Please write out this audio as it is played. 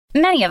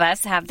Many of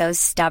us have those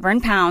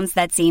stubborn pounds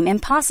that seem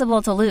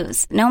impossible to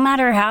lose, no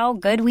matter how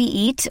good we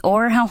eat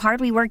or how hard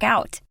we work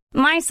out.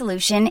 My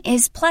solution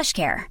is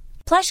PlushCare.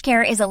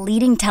 PlushCare is a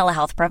leading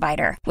telehealth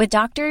provider with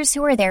doctors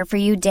who are there for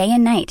you day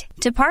and night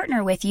to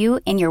partner with you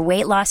in your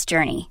weight loss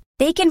journey.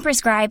 They can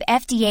prescribe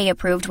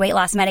FDA-approved weight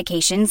loss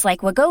medications like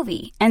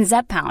Wegovy and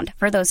Zepbound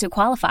for those who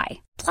qualify.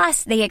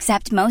 Plus, they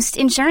accept most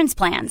insurance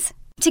plans.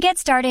 To get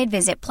started,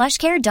 visit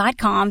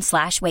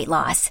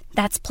plushcare.com/weightloss.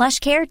 That's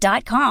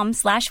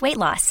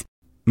plushcare.com/weightloss.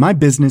 My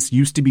business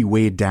used to be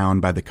weighed down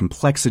by the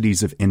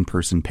complexities of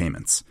in-person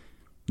payments.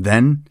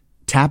 Then,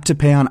 Tap to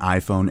Pay on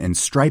iPhone and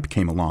Stripe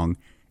came along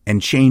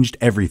and changed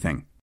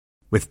everything.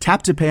 With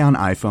Tap to Pay on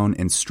iPhone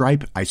and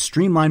Stripe, I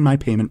streamlined my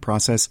payment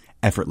process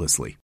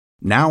effortlessly.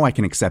 Now I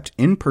can accept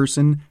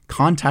in-person,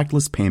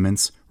 contactless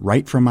payments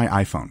right from my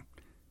iPhone.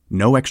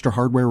 No extra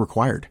hardware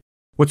required.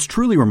 What's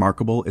truly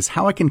remarkable is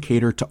how I can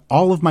cater to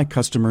all of my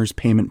customers'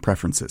 payment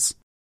preferences.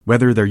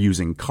 Whether they're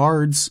using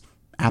cards,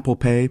 Apple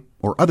Pay,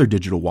 or other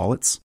digital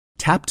wallets,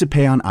 Tap to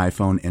Pay on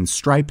iPhone and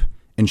Stripe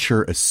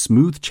ensure a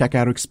smooth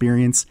checkout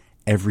experience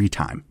every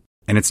time.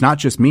 And it's not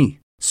just me.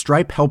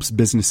 Stripe helps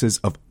businesses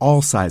of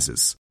all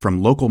sizes,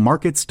 from local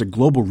markets to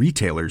global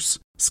retailers,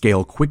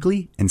 scale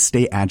quickly and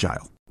stay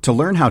agile. To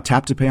learn how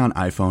Tap to Pay on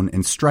iPhone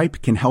and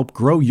Stripe can help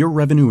grow your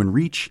revenue and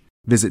reach,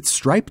 visit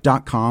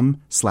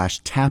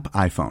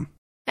stripe.com/tapiphone.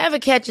 Ever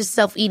catch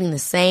yourself eating the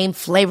same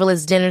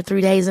flavorless dinner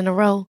 3 days in a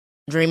row?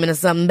 Dreaming of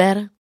something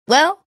better?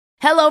 Well,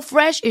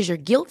 HelloFresh is your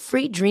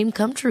guilt-free dream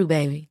come true,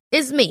 baby.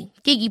 It's me,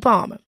 Keke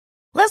Palmer.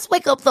 Let's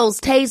wake up those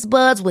taste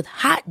buds with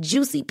hot,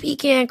 juicy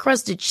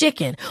pecan-crusted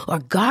chicken or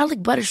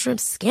garlic butter shrimp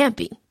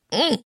scampi.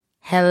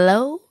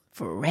 Hello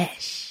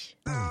Fresh.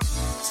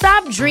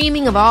 Stop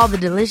dreaming of all the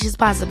delicious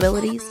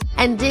possibilities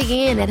and dig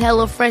in at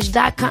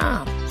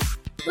HelloFresh.com.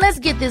 Let's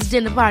get this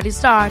dinner party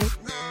started.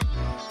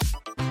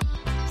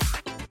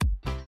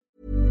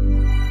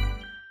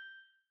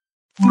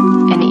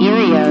 An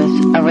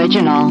Erios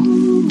original.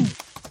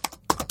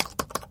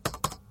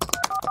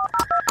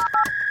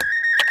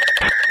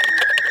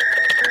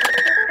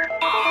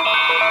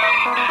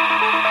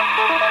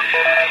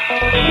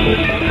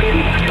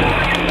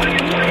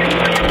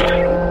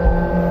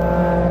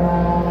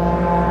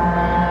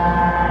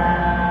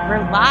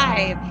 We're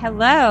live.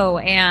 Hello,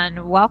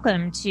 and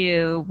welcome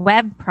to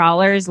Web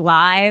Crawlers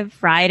Live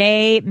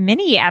Friday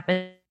mini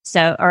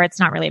episode, or it's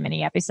not really a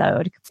mini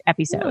episode.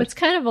 No, it's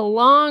kind of a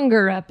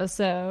longer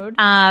episode.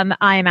 I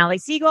am Ali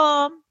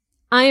Siegel.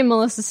 I am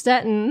Melissa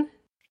Stetton.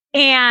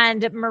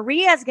 And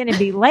Maria's going to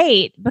be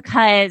late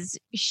because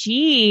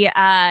she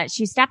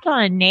stepped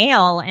on a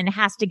nail and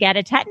has to get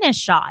a tetanus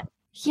shot.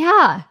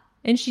 Yeah.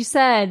 And she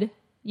said,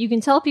 you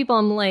can tell people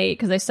I'm late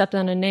because I stepped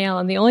on a nail,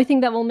 and the only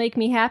thing that will make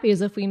me happy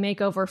is if we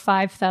make over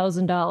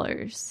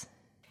 $5,000.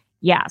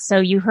 Yeah, so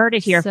you heard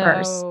it here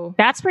first.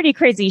 That's pretty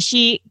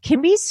crazy.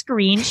 Can we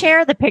screen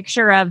share the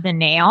picture of the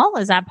nail?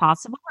 Is that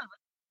possible?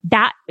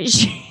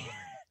 Is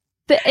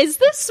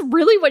this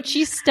really what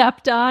she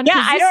stepped on? Yeah,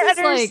 I don't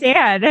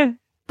understand.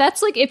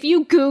 That's like if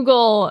you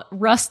Google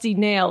rusty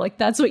nail, like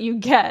that's what you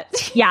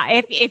get.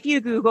 Yeah, if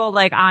you Google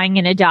like I'm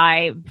gonna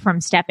die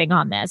from stepping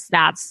on this,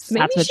 that's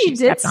what she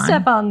did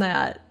step on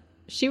that.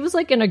 She was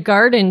like in a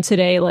garden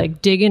today,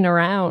 like digging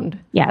around.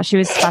 Yeah, she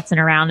was futzing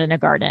around in a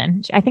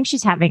garden. I think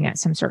she's having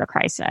some sort of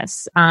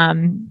crisis.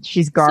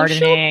 She's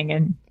gardening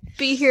and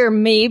be here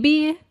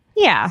maybe.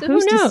 Yeah, so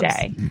who's to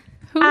say?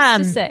 Who's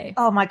to say?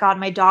 Oh my God,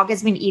 my dog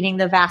has been eating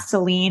the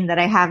Vaseline that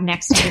I have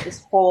next to me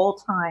this whole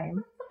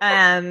time.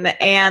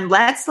 And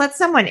let's let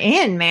someone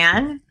in,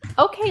 man.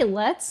 Okay,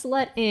 let's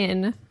let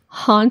in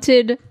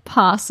Haunted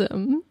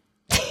Possum.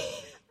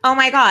 Oh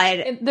my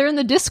God. They're in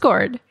the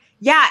Discord.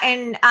 Yeah,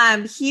 and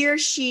he or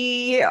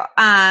she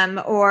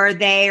or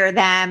they or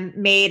them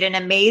made an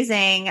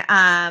amazing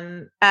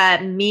meme,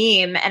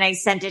 and I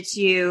sent it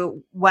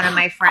to one of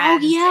my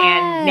friends. Oh, yes.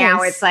 And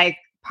now it's like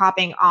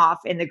popping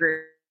off in the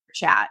group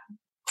chat.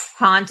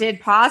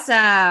 Haunted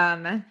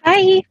Possum.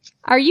 Hi.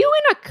 Are you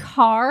in a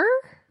car?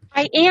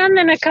 I am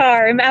in a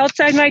car. I'm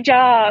outside my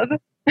job.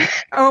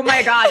 Oh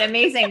my God,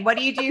 amazing. What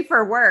do you do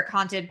for work,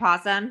 Haunted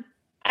Possum?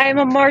 I'm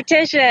a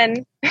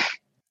mortician.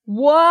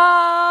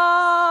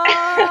 What?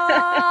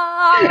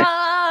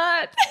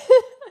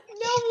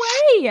 No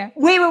way.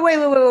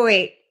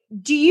 Wait.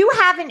 Do you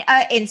have an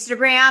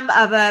Instagram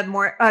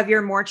of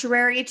your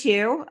mortuary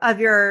too?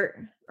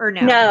 Or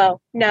no?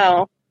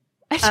 No.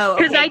 Oh,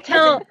 because okay.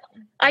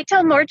 I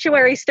tell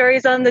mortuary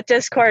stories on the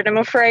Discord. I'm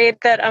afraid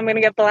that I'm going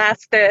to get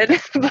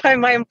blasted by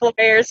my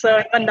employer, so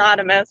I'm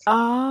anonymous.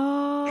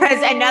 Oh.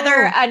 Because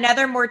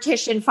another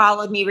mortician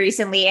followed me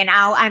recently, and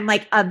now I'm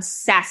like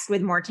obsessed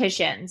with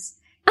morticians.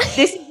 This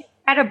is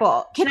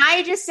incredible. Can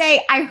I just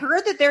say, I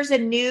heard that there's a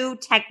new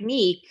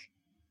technique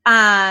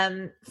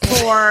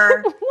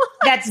for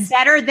that's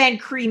better than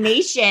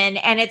cremation,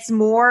 and it's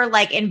more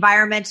like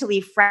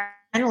environmentally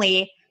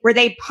friendly, where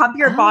they pump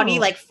your body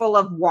like full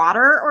of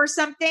water or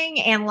something,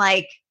 and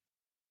like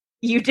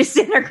you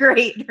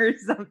disintegrate or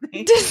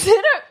something.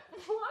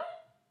 What?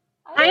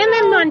 I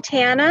am in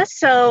Montana,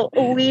 so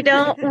we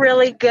don't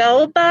really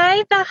go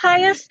by the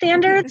highest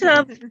standards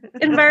of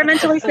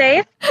environmentally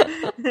safe.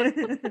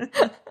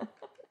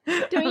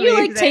 Don't you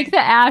like take the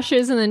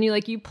ashes and then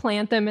you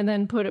plant them and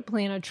then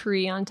plant a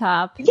tree on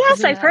top?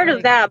 Yes, I've heard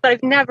of that, but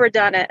I've never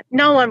done it.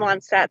 No one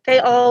wants that. They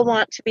all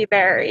want to be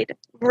buried.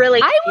 Really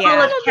full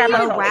of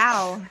chemicals. Oh,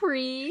 wow.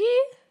 Tree?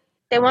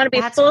 They want to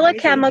be full of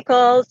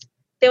chemicals.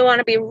 They want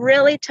to be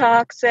really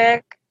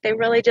toxic. They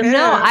really just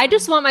No, I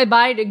just want my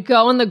body to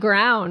go in the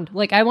ground.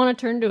 Like I want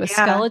to turn to a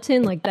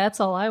skeleton. Like that's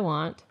all I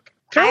want.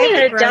 Throw me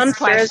in a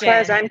dumpster as far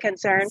as I'm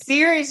concerned.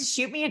 Seriously,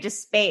 shoot me into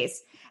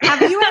space.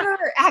 Have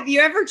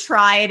you ever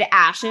tried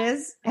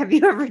ashes? Have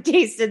you ever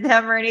tasted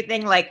them or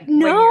anything like?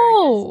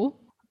 No,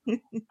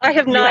 I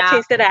have not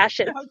tasted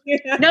ashes.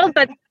 No,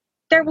 but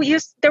there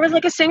was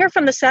like a singer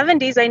from the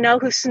 70s I know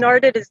who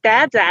snorted his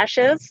dad's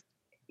ashes.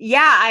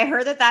 Yeah, I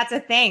heard that that's a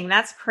thing.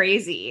 That's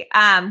crazy.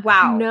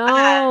 Wow.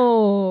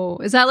 No,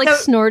 is that like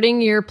snorting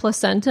your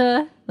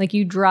placenta? Like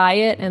you dry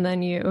it and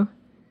then you.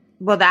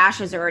 Well, the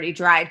ashes are already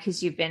dried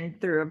because you've been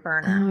through a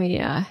burner. Oh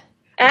yeah.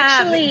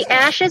 Actually,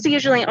 ashes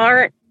usually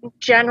aren't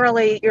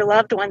generally your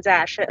loved one's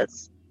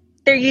ashes.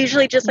 They're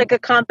usually just like a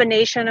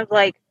combination of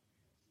like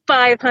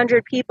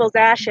 500 people's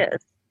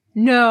ashes.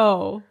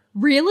 No.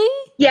 Really?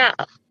 Yeah.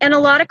 And a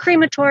lot of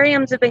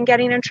crematoriums have been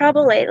getting in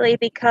trouble lately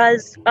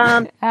because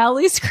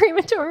Allie's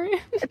crematorium.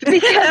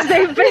 Because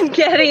they've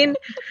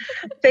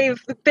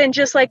been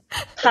just like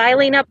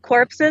piling up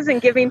corpses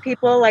and giving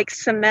people like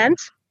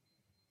cement.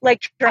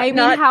 Like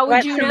how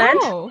would you cement.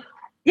 know?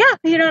 Yeah,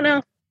 you don't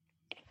know.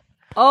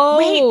 Oh,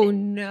 wait,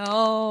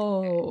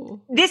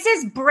 no. This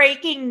is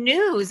breaking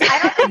news. I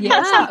don't think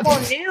most people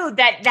knew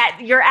that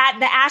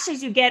the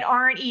ashes you get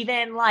aren't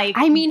even like.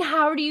 I mean,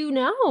 how do you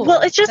know?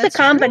 Well, it's just a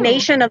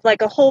combination of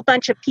like a whole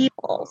bunch of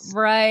people's.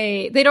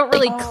 Right. They don't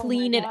really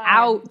clean it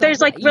out.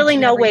 There's like really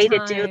no way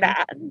to do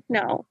that.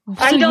 No.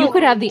 So you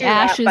could have the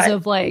ashes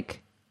of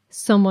like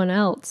someone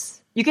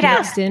else. You could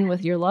mixed in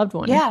with your loved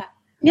one. Yeah.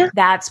 You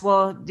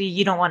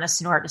don't want to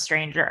snort a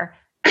stranger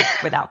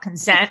without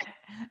consent.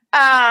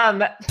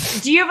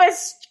 Do you have a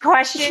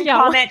question,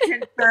 comment,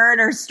 concern,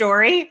 or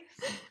story?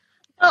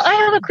 Well, I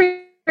have a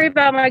query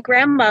about my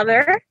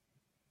grandmother.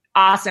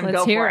 Awesome. Let's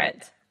go hear for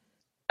it.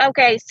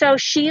 Okay. So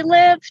she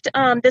lived,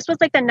 this was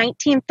like the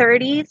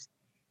 1930s,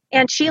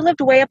 and she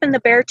lived way up in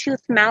the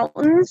Beartooth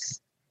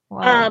Mountains.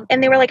 Wow.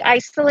 And they were like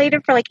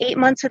isolated for like 8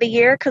 months of the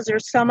year because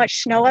there's so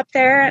much snow up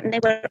there, and they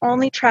would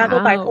only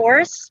travel by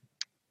horse.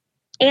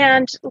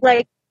 And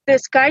like,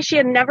 this guy she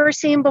had never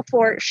seen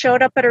before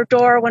showed up at her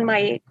door when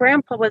my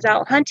grandpa was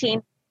out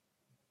hunting.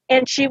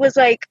 And she was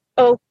like,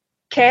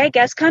 okay, I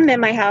guess come in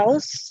my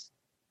house.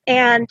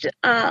 And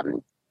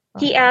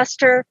he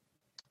asked her,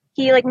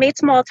 he like made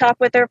small talk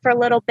with her for a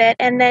little bit.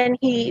 And then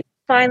he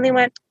finally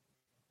went,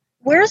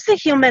 where's the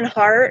human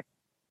heart?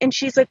 And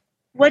she's like,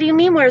 what do you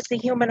mean, where's the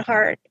human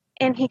heart?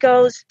 And he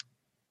goes,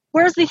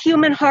 where's the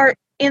human heart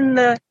in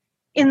the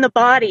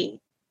body?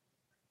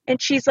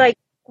 And she's like,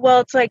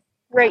 well, it's like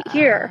right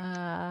here.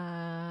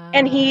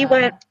 And he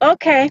went,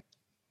 okay.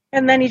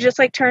 And then he just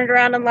like turned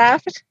around and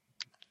left.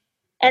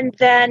 And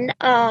then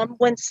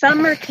when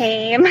summer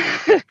came,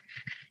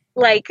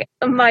 like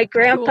my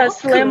grandpa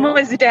Slim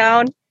was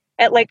down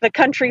at like the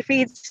country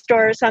feed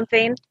store or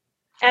something.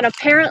 And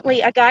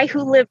apparently a guy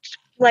who lived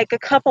like a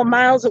couple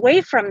miles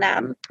away from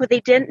them, who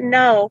they didn't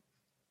know,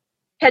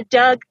 had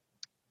dug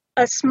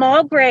a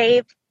small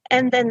grave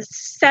and then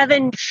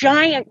 7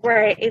 giant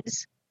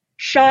graves,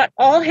 shot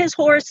all his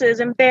horses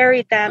and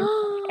buried them,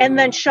 and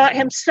then shot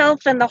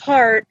himself in the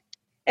heart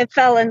and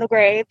fell in the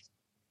grave,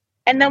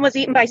 and then was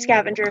eaten by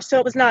scavengers. So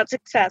it was not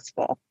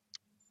successful.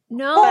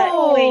 No.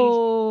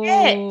 Holy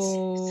shit.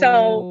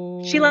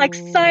 So she like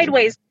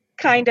sideways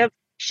kind of,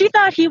 she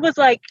thought he was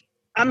like,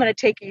 I'm going to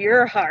take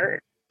your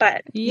heart.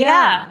 But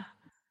yeah.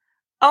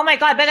 Oh my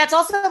God. But that's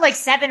also like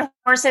 7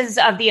 horses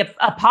of the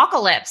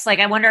apocalypse. Like,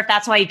 I wonder if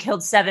that's why he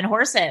killed 7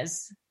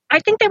 horses. I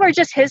think they were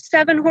just his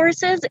 7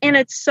 horses, and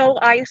it's so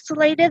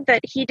isolated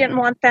that he didn't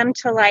want them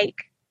to like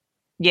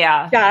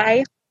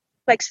die,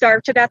 like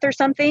starve to death or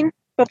something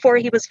before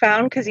he was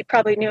found, because he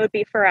probably knew it'd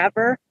be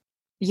forever.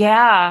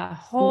 Yeah.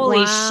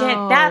 Holy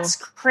shit. That's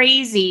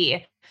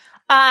crazy.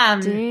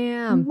 Damn.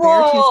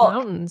 Beartooth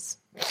Mountains.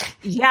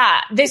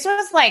 Yeah. This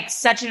was like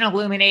such an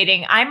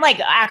illuminating. I'm like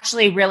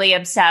actually really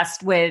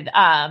obsessed with,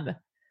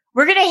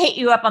 we're going to hit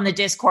you up on the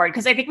Discord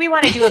because I think we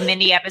want to do a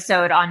mini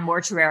episode on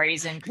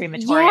mortuaries and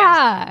crematoriums.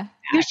 Yeah.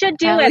 You should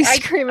do it.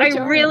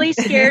 I really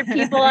scared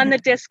people on the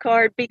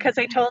Discord because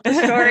I told the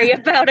story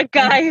about a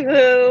guy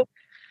who,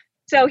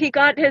 so he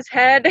got his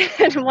head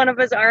and one of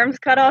his arms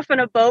cut off in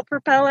a boat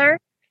propeller.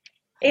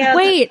 And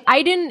wait,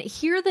 I didn't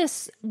hear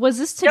this. Was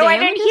this today? No, I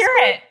didn't hear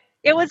it.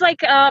 It was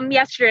like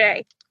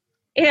yesterday.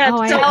 And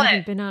I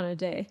haven't been on a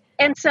day.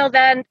 And so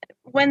then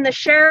when the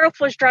sheriff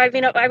was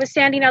driving up, I was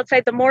standing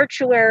outside the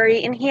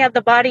mortuary, and he had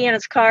the body in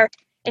his car,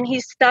 and he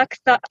stuck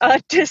the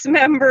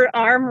dismembered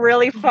arm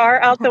really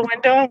far out the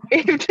window and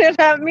waved it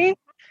at me.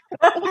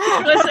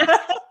 It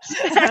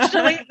was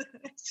actually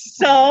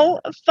so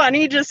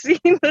funny just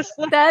seeing this.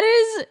 That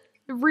is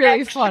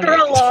really funny.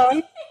 Extra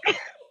long.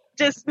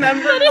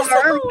 Dismembered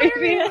arm,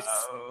 maybe.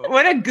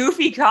 What a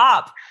goofy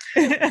cop.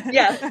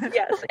 Yes.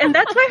 And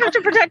that's why I have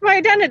to protect my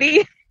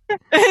identity.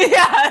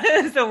 Yeah,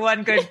 it's the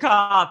one good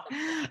cop.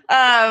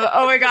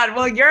 Oh my God.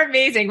 Well, you're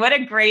amazing. What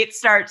a great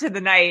start to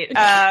the night.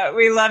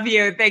 We love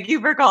you. Thank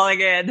you for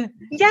calling in.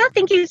 Yeah,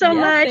 thank you so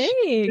much.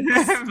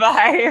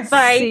 Thanks.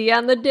 Bye. See you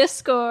on the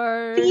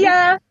Discord. See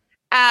ya.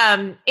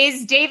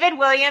 Is David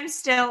Williams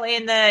still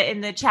in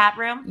the chat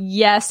room?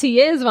 Yes, he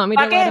is. Want me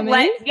to let him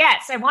in?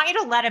 Yes, I want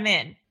you to let him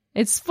in.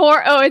 It's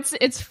 4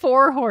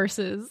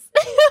 horses.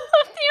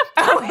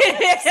 Oh,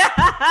 it is.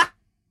 I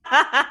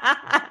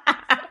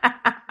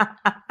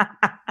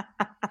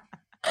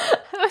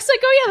was like,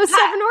 oh yeah, the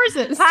 7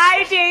 horses.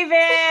 Hi,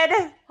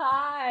 David.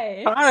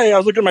 Hi. Hi, I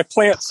was looking at my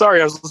plant.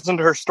 Sorry, I was listening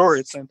to her story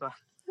at the same time.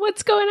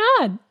 What's going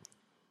on?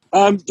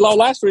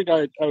 Last week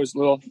I was a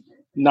little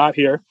not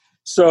here.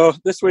 So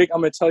this week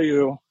I'm going to tell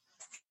you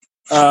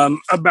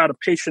about a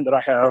patient that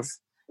I have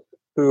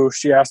who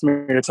she asked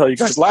me to tell you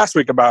guys last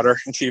week about her,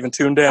 and she even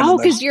tuned in. Oh,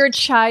 because you're a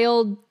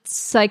child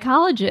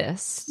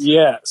psychologist.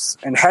 Yes.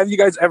 And have you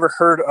guys ever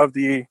heard of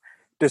the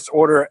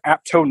disorder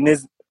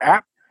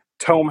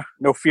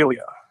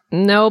aptomophilia?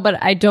 No,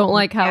 but I don't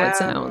like how it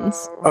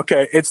sounds.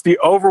 Okay, it's the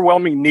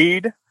overwhelming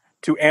need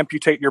to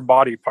amputate your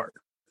body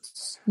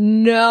parts.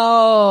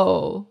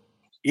 No.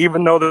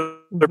 Even though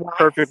they're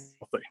perfectly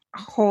healthy.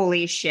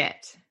 Holy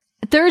shit.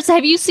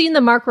 Have you seen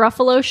the Mark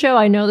Ruffalo show?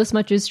 I know this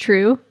much is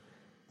true.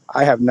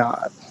 I have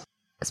not.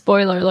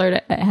 Spoiler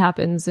alert, it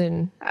happens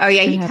in... Oh,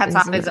 yeah, he cuts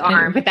off his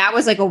arm, but that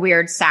was like a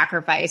weird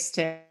sacrifice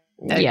to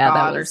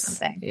God or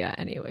something. Yeah,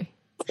 anyway.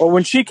 Well,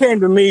 when she came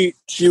to me,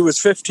 she was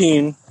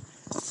 15,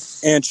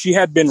 and she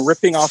had been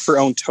ripping off her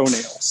own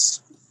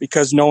toenails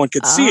because no one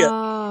could see it.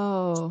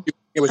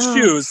 It was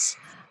shoes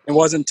and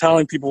wasn't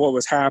telling people what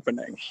was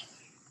happening.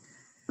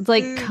 It's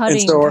like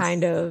cutting,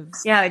 kind of.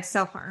 Yeah, like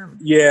self-harm.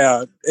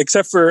 Yeah,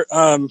 except for,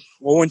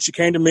 when she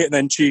came to me, and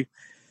then she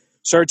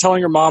started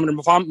telling her mom, and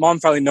her mom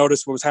finally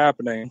noticed what was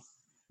happening.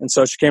 And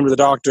so she came to the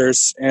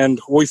doctors, and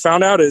what we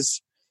found out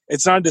is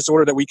it's not a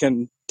disorder that we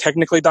can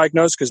technically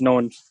diagnose because no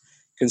one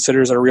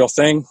considers it a real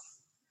thing.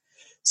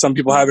 Some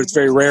people have it, it's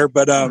very rare,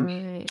 but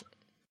what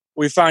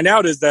we find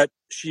out is that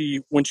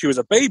when she was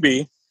a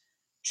baby,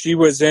 she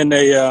was in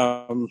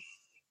a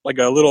like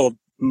a little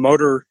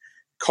motor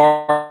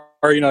car,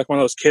 like one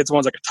of those kids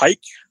ones, like a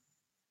Tyke,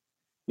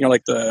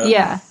 like they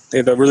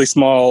have the really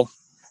small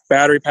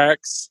battery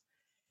packs,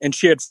 and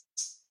she had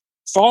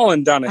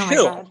fallen down a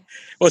hill. God.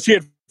 Well, she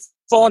had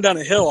fallen down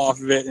a hill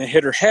off of it and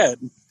hit her head,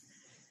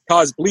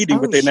 caused bleeding,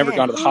 but they'd never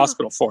gone to the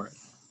hospital for it.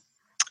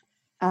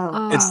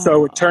 And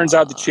so it turns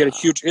out that she had a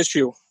huge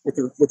issue with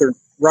her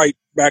right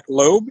back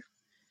lobe,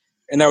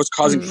 and that was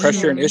causing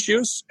pressure and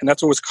issues, and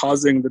that's what was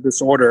causing the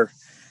disorder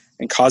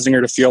and causing her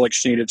to feel like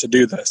she needed to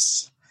do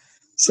this.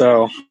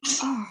 So,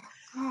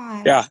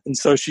 yeah, and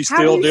so she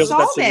still deals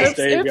with that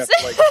to this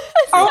day.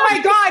 Oh my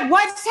God,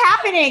 what's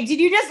happening? Did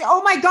you just,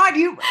 oh my God,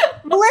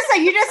 Melissa,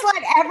 you just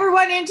let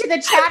everyone into the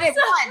chat at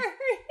once.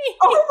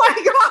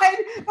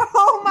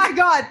 Oh my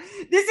God,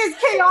 this is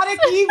chaotic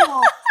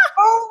evil.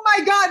 Oh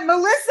my God,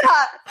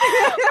 Melissa.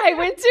 I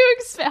went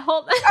to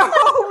hold on.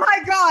 Oh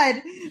my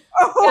God.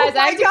 Oh, guys,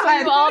 I have to put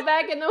them all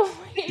back in the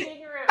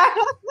waiting room.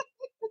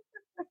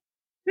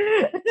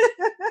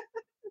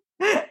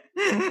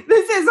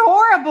 This is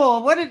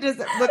horrible.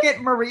 Look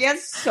at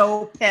Maria's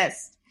so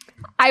pissed.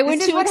 I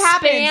went to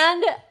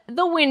expand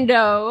the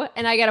window,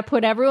 and I got to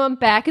put everyone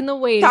back in the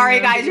waiting room. Sorry,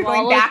 guys, you're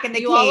going back in the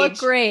cage. You all look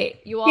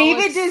great.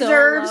 David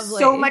deserves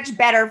so much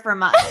better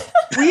from us.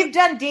 We've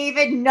done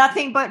David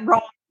nothing but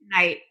wrong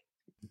tonight.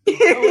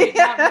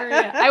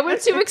 I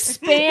went to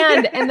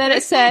expand, and then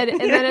it said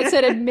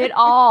admit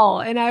all,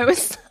 and I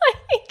was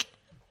like,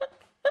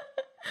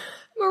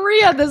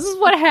 Maria, this is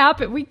what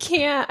happened. I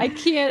can't.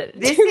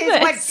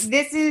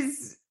 This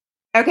is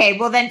okay.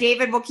 Well, then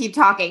David will keep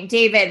talking.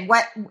 David,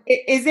 what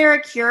is there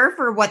a cure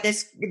for what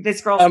this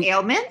girl's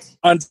ailment?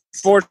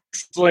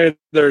 Unfortunately,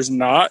 there's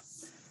not.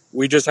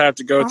 We just have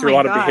to go through a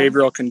lot of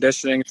behavioral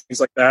conditioning,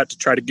 things like that, to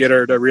try to get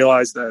her to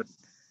realize that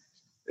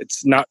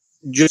it's not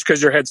just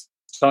because your head's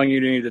telling you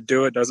need to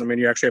do it doesn't mean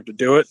you actually have to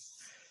do it.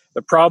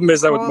 The problem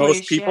is that with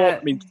most people,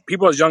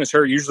 people as young as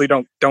her usually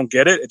don't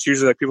get it. It's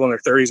usually like people in their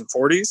 30s and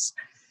 40s.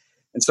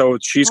 And so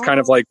she's kind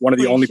of like one of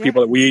the only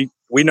people that we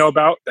know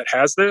about that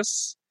has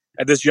this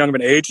at this young of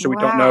an age. So we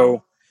don't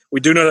know. We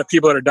do know that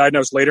people that are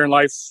diagnosed later in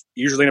life,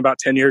 usually in about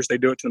 10 years, they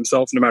do it to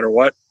themselves no matter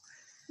what.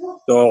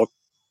 They'll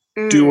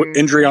do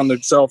injury on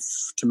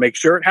themselves to make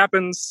sure it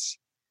happens.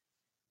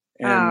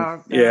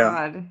 And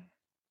yeah.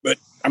 But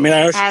I mean,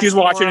 I know she's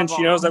watching and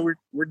she knows that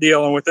we're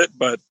dealing with it,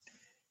 but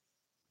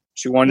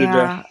she wanted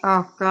to.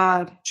 Oh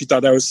God. She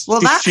thought that was.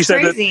 Well, that's she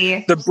said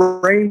crazy. That the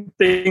brain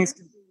things.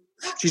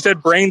 She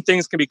said brain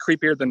things can be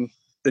creepier than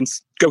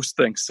ghost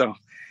things. So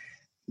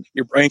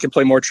your brain can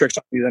play more tricks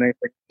on you than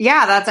anything.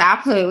 Yeah, that's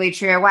absolutely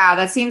true. Wow,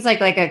 that seems like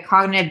a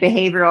cognitive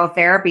behavioral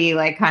therapy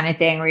kind of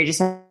thing where you just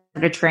have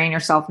to train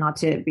yourself not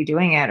to be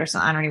doing it or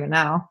something. I don't even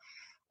know.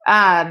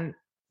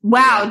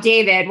 Wow,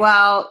 David.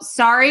 Well,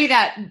 sorry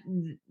that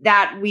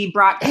we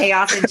brought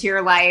chaos into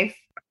your life.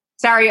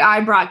 Sorry,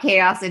 I brought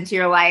chaos into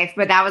your life,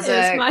 but that was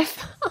my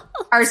fault.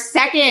 Our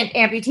second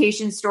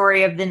amputation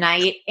story of the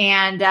night.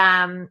 And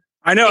I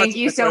know. Thank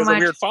you so much. A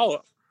weird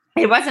follow-up.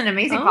 It was an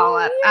amazing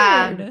follow-up.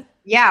 Weird.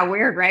 Yeah,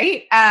 weird,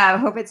 right?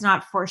 Hope it's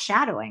not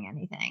foreshadowing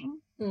anything.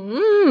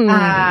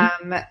 Maria's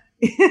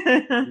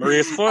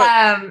foot.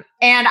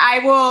 And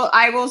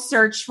I will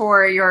search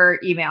for your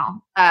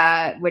email,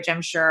 which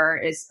I'm sure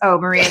is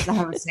Maria's the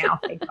host now.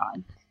 Thank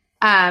God.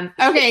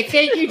 Okay,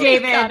 thank you,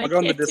 David. God, I'll go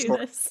in the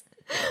Discord.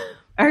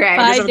 Okay,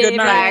 bye, have a good David.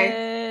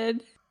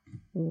 night.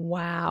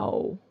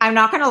 Wow. I'm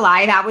not gonna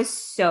lie, that was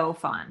so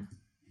fun.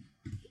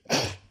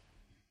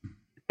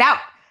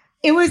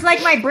 It was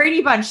like my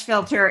Brady Bunch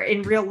filter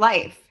in real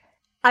life.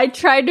 I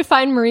tried to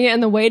find Maria in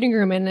the waiting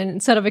room, and then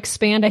instead of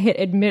expand, I hit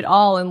admit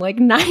all, and like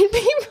 9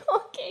 people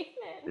came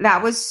in.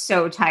 That was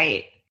so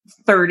tight.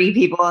 30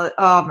 people.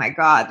 Oh my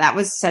God. That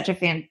was such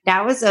a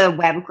that was a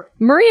web.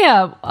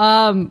 Maria,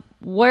 how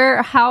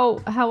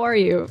are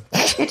you?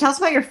 Hey, tell us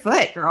about your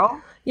foot,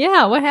 girl.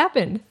 Yeah, what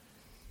happened?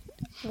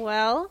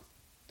 Well,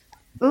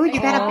 Ooh, you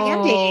got a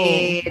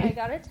Band-Aid. I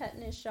got a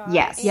tetanus shot.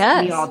 Yes.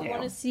 Yes. We all do.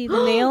 Want to see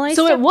the nail I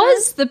So stepped it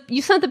was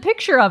you sent the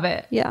picture of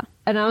it. Yeah.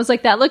 And I was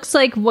like, that looks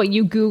like what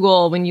you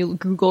Google when you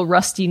Google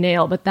rusty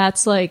nail, but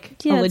that's like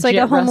it's like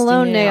a Home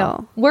Alone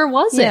nail. Where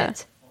was Yeah.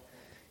 it?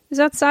 It was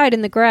outside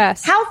in the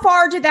grass. How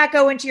far did that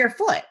go into your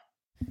foot?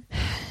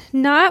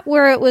 Not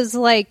where it was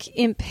like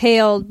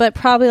impaled, but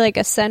probably like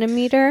a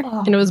centimeter.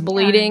 And it was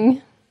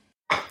bleeding.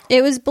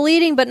 It was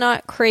bleeding, but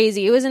not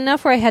crazy. It was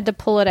enough where I had to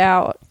pull it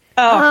out.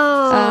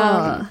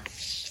 Ugh.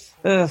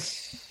 It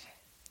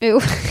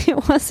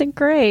wasn't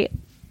great.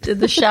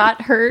 Did the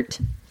shot hurt?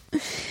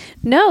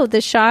 No,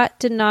 the shot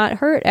did not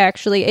hurt,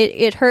 actually.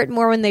 It hurt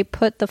more when they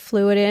put the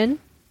fluid in.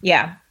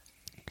 Yeah.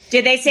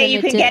 Did they say Then you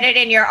it could did. get it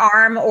in your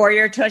arm or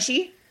your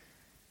tushy?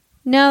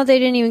 No, they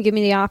didn't even give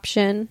me the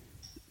option.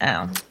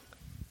 Oh.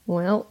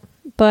 Well,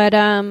 But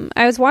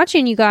I was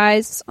watching you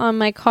guys on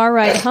my car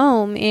ride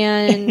home,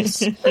 and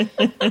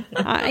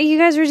you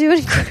guys were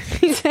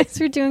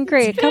doing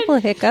great. A couple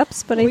of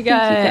hiccups, but I think you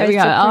guys we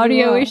got did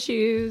pretty audio well.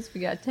 issues.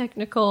 We got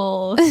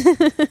technical.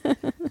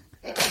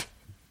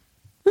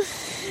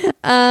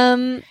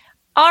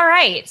 All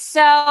right.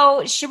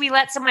 So should we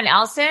let someone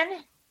else in?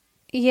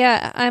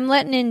 Yeah, I'm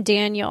letting in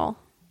Daniel.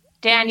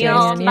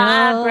 Daniel,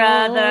 my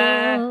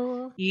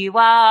brother, you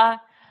are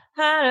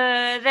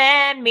harder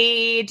than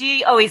me.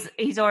 You're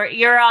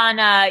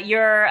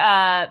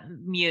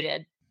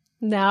muted.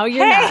 Now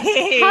you're not.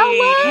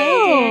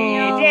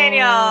 Hello,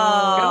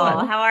 Daniel.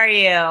 Good. How are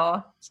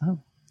you? So,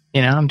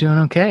 I'm doing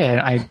okay.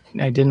 I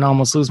didn't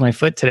almost lose my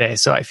foot today,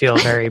 so I feel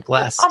very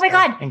blessed. Oh my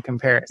God. In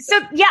comparison.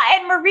 So yeah,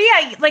 and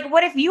Maria, like,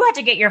 what if you had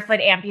to get your foot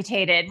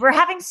amputated?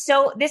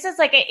 This is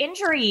like an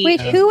injury.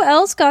 Wait, who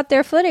else got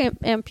their foot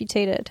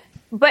amputated?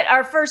 But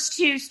our first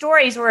two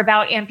stories were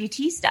about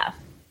amputee stuff.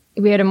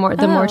 We had the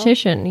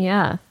mortician.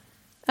 Yeah.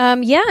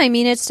 Yeah, I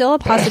mean, it's still a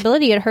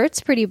possibility. It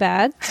hurts pretty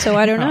bad, so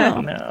I don't know.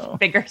 Oh, no.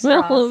 Fingers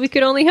Well, crossed. we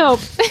could only hope.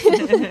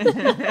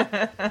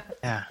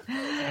 Yeah.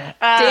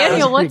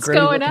 Daniel, what's great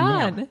going looking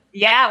on? nail.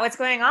 Yeah, what's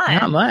going on?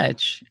 Not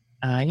much.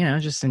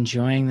 Just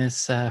enjoying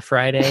this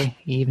Friday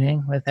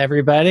evening with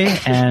everybody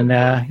and,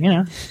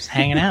 just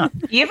hanging out.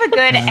 You have a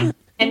good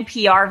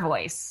NPR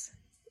voice.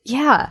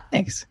 Yeah.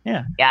 Thanks.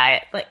 Yeah. Yeah,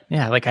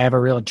 Like I have a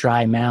real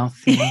dry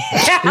mouth. There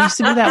used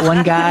to be that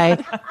one guy.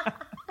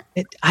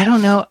 I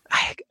don't know.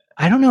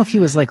 I don't know if he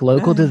was like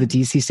local to the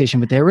DC station,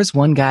 but there was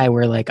one guy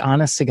where, like,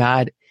 honest to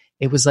God,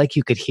 it was like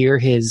you could hear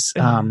his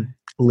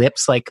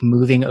lips like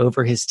moving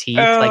over his teeth,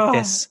 like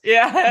this.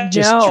 Yeah.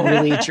 Just No.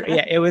 really,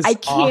 it was. I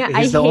can't. Awful.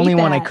 He's the I hate only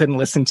one I that. couldn't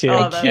listen to.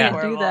 Oh, that's Can't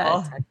horrible. do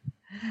that.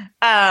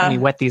 Let me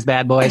wet these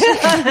bad boys.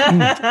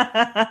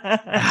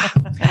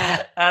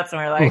 That's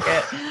more like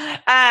it.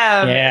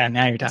 Yeah,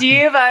 now you're talking. Do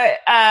you have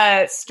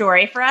a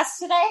story for us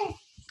today?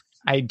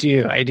 I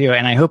do,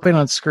 and I hope I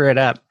don't screw it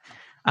up.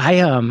 I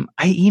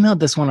emailed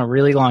this one a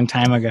really long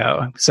time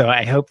ago, so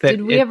I hope that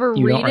Did we ever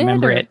you read don't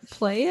remember it or it.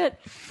 play it?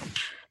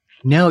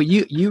 No,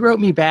 you wrote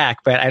me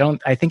back, but I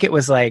don't. I think it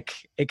was like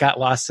it got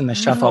lost in the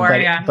shuffle.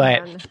 But God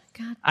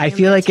I damn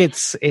feel it. like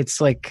it's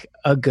like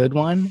a good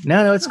one.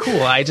 No, it's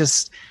cool.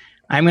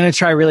 I'm going to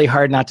try really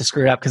hard not to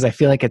screw it up because I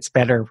feel like it's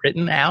better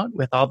written out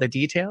with all the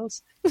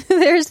details.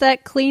 There's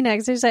that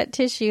Kleenex. There's that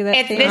tissue.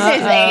 This is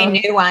a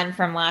new one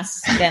from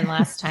last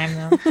time,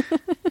 though.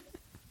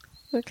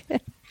 Okay.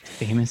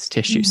 Famous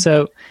tissue.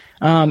 So,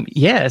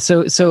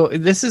 so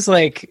this is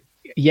like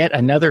yet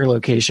another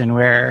location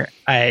where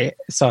I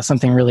saw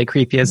something really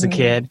creepy as a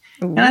kid.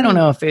 And I don't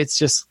know if it's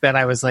just that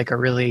I was like a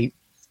really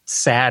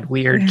sad,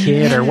 weird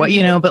kid or what,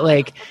 but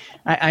like,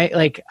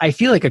 I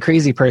feel like a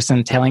crazy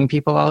person telling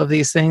people all of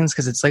these things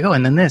because it's like, oh,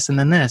 and then this.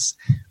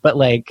 But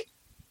like,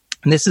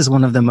 this is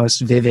one of the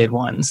most vivid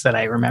ones that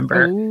I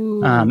remember.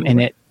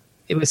 And it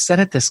was set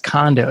at this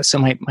condo. So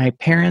my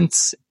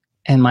parents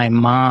and my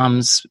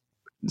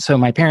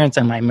parents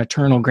and my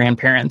maternal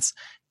grandparents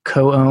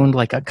co-owned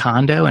like a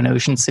condo in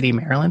Ocean City,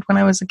 Maryland when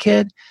I was a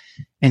kid.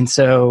 And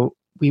so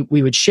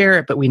we would share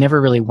it, but we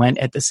never really went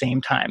at the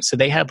same time. So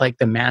they had like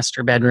the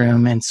master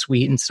bedroom and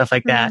suite and stuff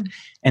like that.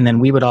 And then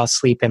we would all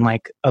sleep in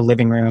like a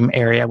living room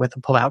area with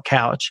a pull-out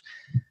couch.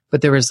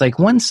 But there was like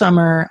one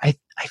summer, I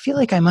feel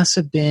like I must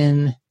have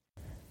been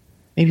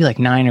maybe like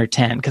 9 or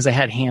 10 because I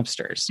had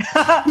hamsters,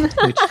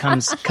 which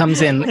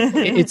comes in.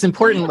 It's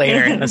important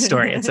later in the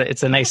story.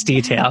 It's a nice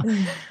detail.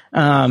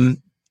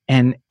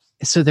 And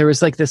so there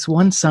was like this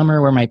one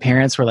summer where my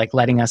parents were like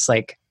letting us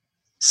like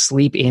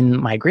sleep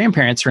in my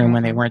grandparents' room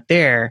when they weren't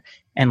there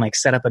and like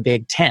set up a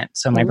big tent.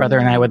 So my brother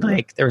and I would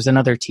like, there was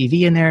another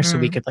TV in there so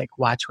we could like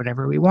watch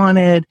whatever we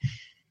wanted.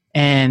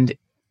 And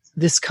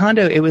this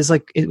condo, it was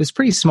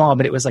pretty small,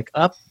 but it was like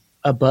up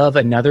above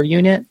another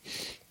unit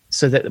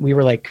so that we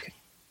were like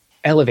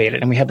elevated,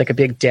 and we had like a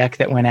big deck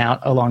that went out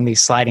along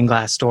these sliding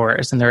glass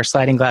doors, and there are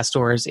sliding glass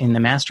doors in the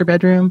master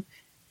bedroom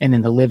and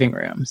in the living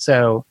room.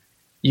 So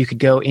you could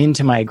go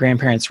into my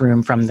grandparents'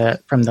 room from the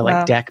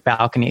like deck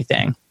balcony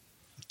thing.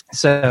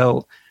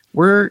 So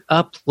we're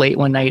up late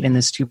one night in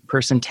this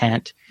 2-person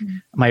tent,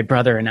 my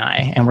brother and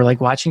I, and we're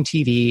like watching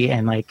TV,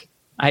 and like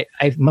I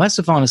must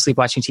have fallen asleep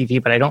watching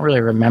TV, but I don't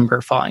really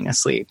remember falling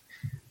asleep.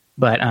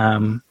 But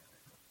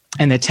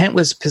and the tent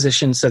was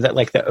positioned so that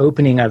like the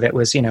opening of it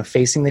was,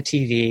 facing the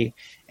TV,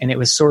 and it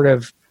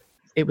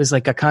was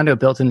like a condo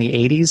built in the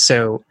 80s.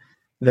 So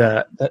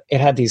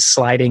it had these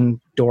sliding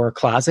door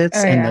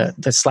closets, and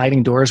the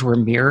sliding doors were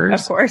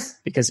mirrors, of course,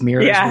 because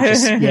mirrors were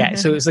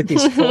just, so it was like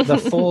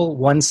the full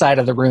one side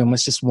of the room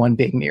was just one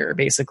big mirror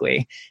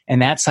basically.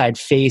 And that side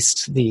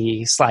faced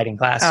the sliding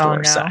glass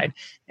door side.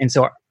 And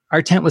so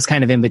our tent was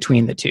kind of in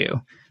between the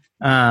two.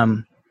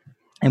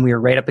 And we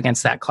were right up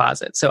against that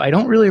closet. So I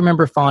don't really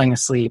remember falling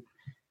asleep.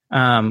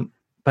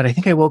 But I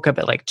think I woke up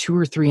at like 2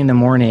 or 3 in the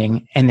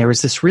morning, and there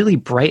was this really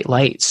bright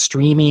light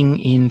streaming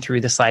in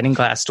through the sliding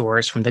glass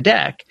doors from the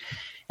deck.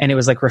 And it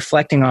was like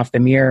reflecting off the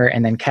mirror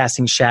and then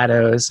casting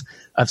shadows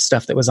of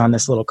stuff that was on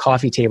this little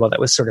coffee table that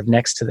was sort of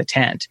next to the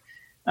tent.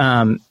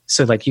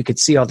 So like you could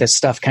see all this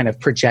stuff kind of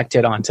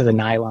projected onto the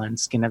nylon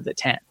skin of the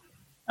tent.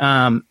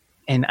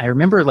 And I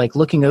remember like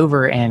looking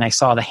over, and I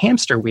saw the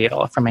hamster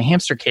wheel from my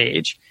hamster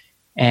cage,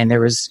 and it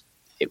was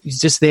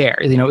just there.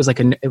 It was like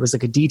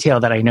a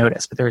detail that I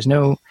noticed, but there was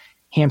no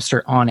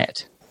hamster on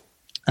it.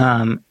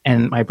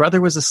 And my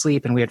brother was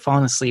asleep, and we had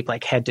fallen asleep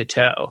like head to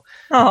toe.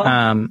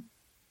 And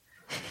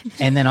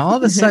then all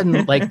of a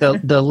sudden, like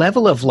the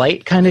level of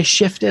light kind of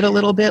shifted a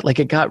little bit. Like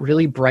it got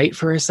really bright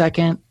for a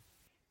second,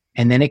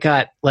 and then it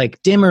got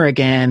like dimmer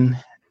again,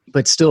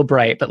 but still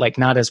bright, but like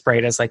not as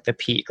bright as like the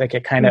peak. Like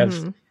it kind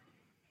of,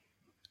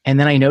 and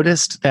then I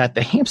noticed that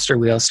the hamster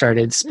wheel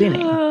started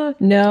spinning.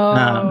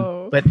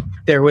 But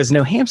there was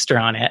no hamster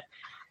on it.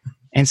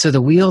 And so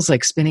the wheel's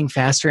like spinning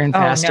faster and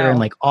faster and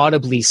like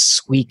audibly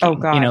squeaking,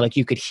 like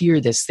you could hear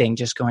this thing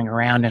just going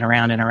around and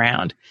around and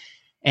around.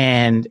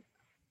 And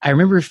I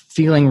remember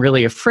feeling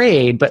really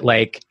afraid, but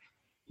like,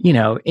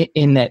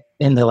 in the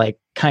like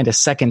kind of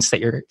seconds that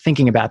you're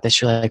thinking about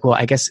this, you're like, well,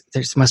 I guess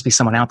there must be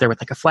someone out there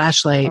with like a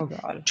flashlight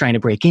trying to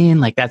break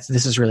in. Like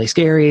this is really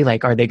scary.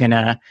 Like, what are they going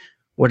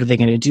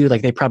to do?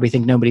 Like they probably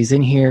think nobody's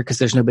in here because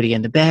there's nobody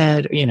in the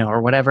bed,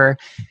 or whatever.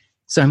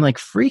 So I'm like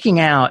freaking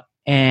out,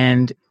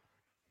 and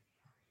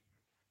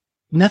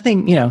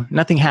nothing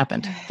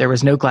happened. There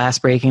was no glass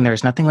breaking. There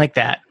was nothing like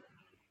that.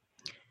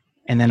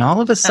 And then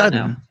all of a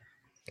sudden,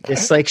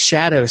 this like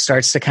shadow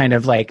starts to kind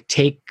of like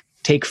take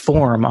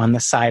form on the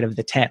side of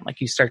the tent. Like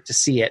you start to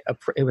see it.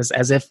 It was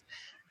as if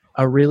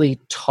a really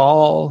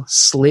tall,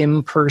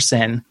 slim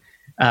person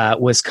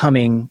was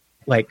coming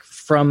like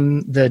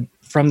from the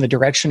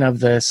direction of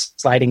the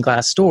sliding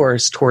glass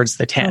doors towards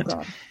the tent.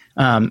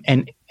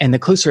 And the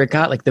closer it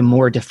got, like the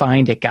more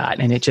defined it got.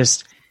 And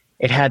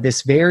it had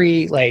this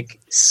very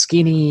like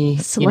skinny,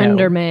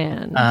 slender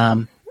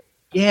man.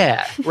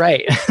 Yeah,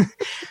 right.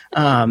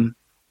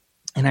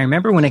 And I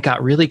remember when it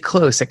got really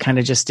close, it kind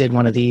of just did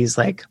one of these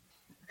like,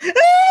 You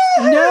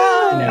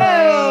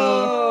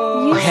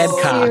head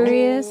cock.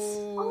 Serious?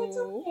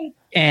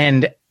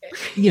 And,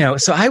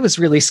 so I was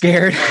really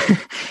scared.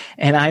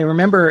 And I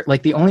remember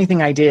like the only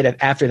thing I did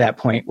after that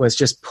point was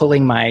just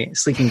pulling my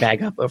sleeping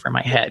bag up over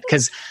my head.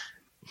 Cause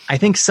I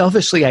think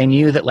selfishly I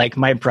knew that like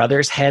my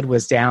brother's head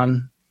was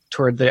down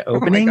toward the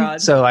opening.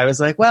 So I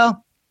was like,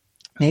 well,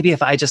 maybe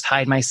if I just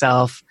hide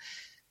myself,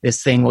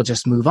 this thing will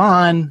just move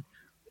on.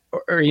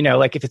 Or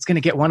like if it's going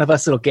to get one of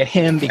us, it'll get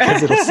him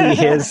because it'll see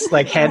his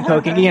like head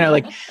poking,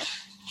 like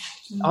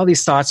all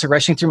these thoughts are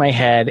rushing through my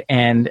head,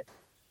 and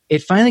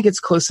it finally gets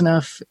close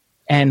enough.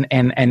 And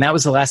that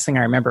was the last thing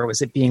I remember,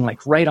 was it being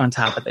like right on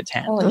top of the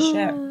tent. Holy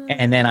shit.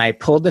 And then I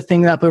pulled the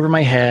thing up over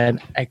my head.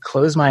 I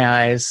closed my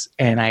eyes,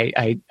 and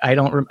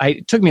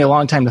it took me a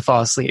long time to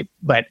fall asleep,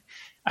 but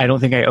I don't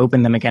think I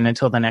opened them again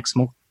until the next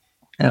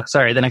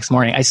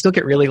morning. I still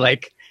get really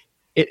like,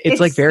 it's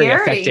like very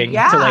scary. affecting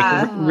to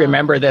like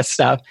remember this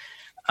stuff.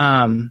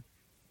 And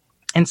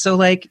so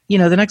like, the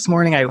next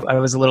morning I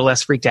was a little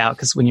less freaked out,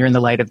 because when you're in the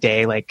light of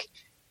day, like,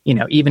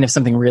 even if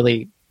something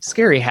really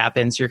scary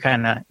happens, you're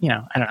kind of,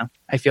 I don't know,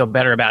 I feel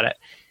better about it.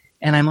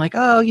 And I'm like,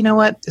 oh, you know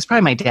what? It's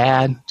probably my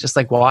dad just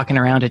like walking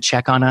around to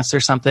check on us or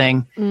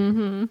something.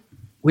 Mm-hmm.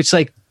 Which,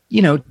 like,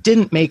 you know,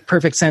 didn't make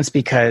perfect sense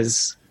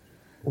because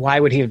why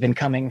would he have been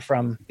coming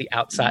from the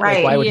outside?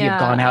 Right, like, why would he have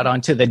gone out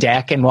onto the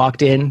deck and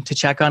walked in to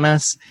check on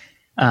us?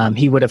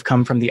 He would have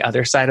come from the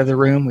other side of the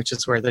room, which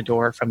is where the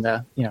door from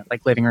the, you know,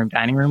 like living room,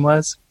 dining room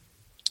was.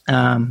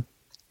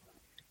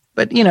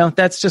 But, you know,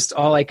 that's just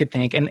all I could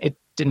think. And it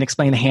didn't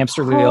explain the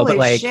hamster wheel. But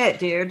like, shit,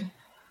 dude.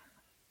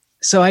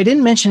 So I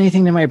didn't mention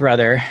anything to my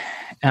brother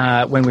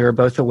when we were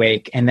both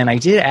awake. And then I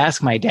did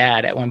ask my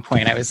dad at one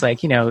point. I was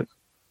like, you know,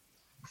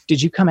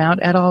 did you come out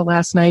at all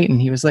last night? And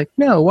he was like,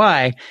 no,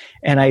 why?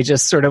 And I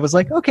just sort of was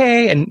like,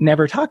 okay, and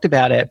never talked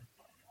about it.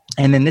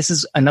 And then this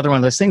is another one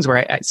of those things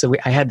where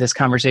I had this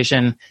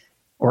conversation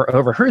or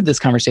overheard this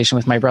conversation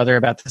with my brother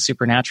about the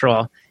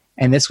supernatural.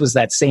 And this was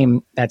that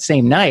same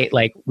night,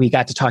 like we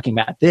got to talking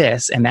about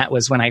this. And that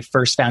was when I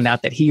first found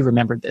out that he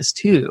remembered this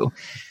too.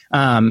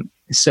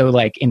 So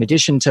like, in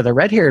addition to the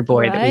red-haired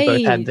boy that we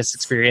both had this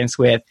experience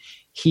with,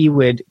 he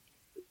would,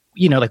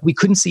 you know, like we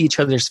couldn't see each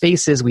other's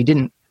faces. We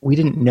didn't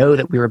know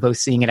that we were both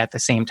seeing it at the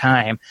same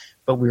time,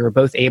 but we were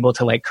both able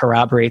to like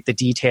corroborate the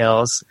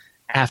details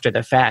after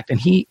the fact. And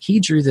he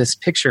drew this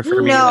picture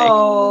for me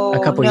like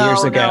a couple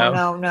years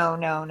ago.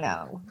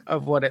 No.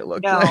 Of what it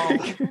looked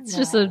like. It's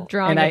just a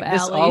drawing of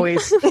this Allie.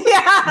 always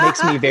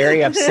makes me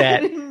very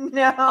upset.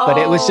 No. But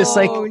it was just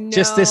like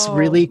just this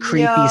really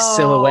creepy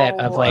silhouette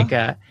of like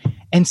a.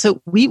 And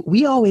so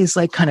we always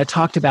like kind of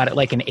talked about it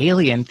like an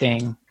alien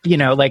thing, you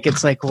know, like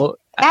it's like, well,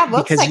 that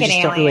looks because like you an just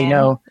alien. don't really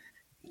know.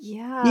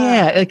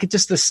 Yeah, like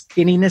just the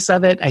skinniness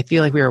of it. I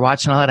feel like we were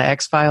watching a lot of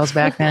X-Files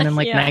back then in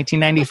like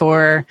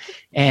 1994,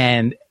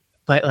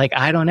 but like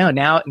I don't know.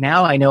 Now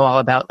I know all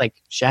about like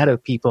shadow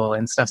people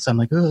and stuff. So I'm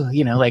like, oh,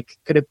 you know, like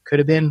could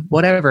have been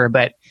whatever.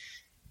 But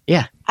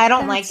yeah, I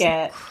don't like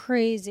it.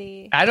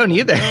 Crazy. I don't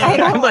either.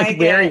 I'm like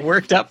very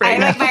worked up right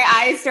now. Like my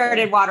eyes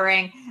started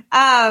watering.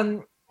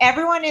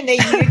 Everyone in the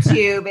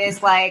YouTube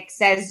is like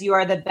says you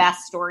are the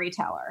best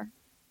storyteller.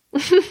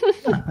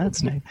 Oh,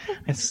 that's nice.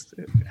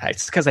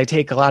 It's because I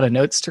take a lot of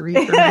notes to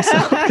read for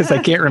myself because I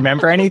can't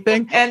remember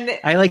anything, and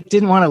I like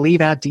didn't want to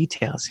leave out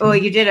details. Oh,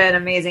 you did an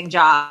amazing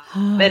job.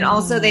 And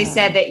also, they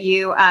said that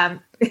you.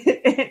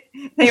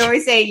 They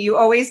always say you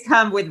always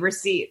come with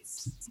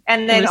receipts,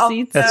 and then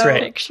receipts, that's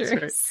right.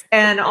 Pictures,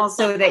 and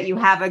also that you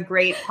have a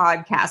great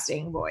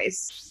podcasting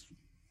voice.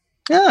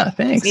 Yeah,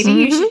 thanks.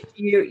 Maybe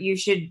you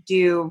should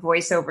do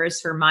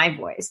voiceovers for my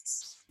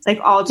voice. Like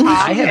all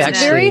talk. It's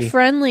very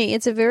friendly.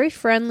 It's a very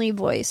friendly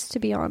voice, to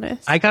be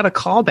honest. I got a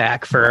call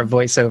back for a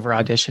voiceover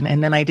audition,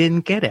 and then I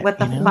didn't get it. What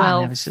the fuck?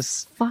 I was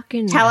just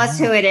fucking tell us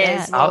who it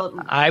is.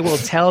 I will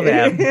tell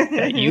them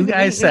that you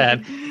guys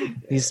said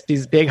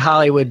these big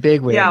Hollywood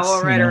bigwigs. Yeah,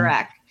 we'll write a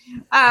rec.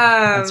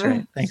 That's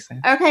right. Thanks.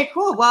 Man. Okay,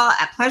 cool. Well,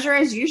 a pleasure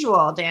as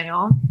usual,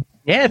 Daniel.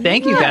 Yeah,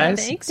 thank you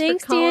guys. Thanks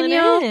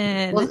Daniel.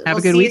 In. Have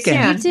a good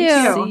weekend. You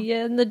too. See you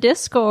in the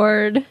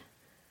Discord.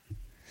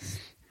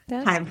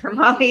 That's time for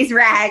Mommy's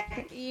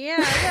rag. Yeah,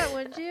 I got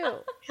one too.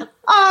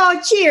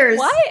 Oh, cheers.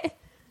 Why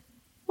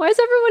does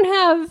everyone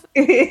have...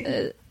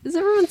 is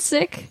everyone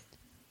sick?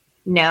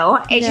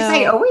 No, it's just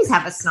I always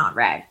have a snot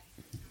rag.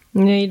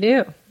 No, you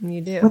do.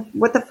 You do.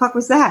 What the fuck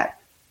was that?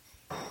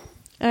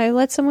 I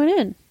let someone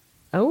in.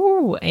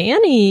 Oh,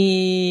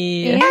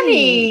 Annie.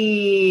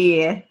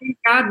 Annie. Thank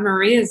God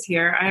Maria's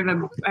here. I have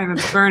a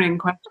burning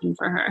question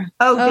for her.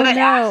 Oh, good.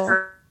 No. Ask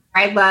her.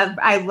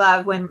 I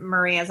love when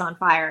Maria's on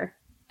fire.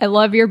 I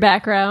love your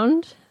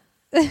background.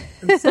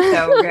 It's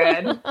so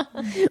good.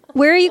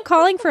 Where are you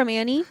calling from,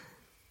 Annie?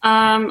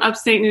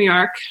 Upstate New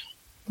York.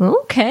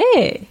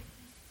 Okay.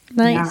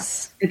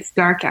 Nice. Yeah, it's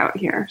dark out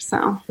here,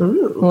 so.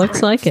 Ooh,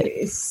 looks like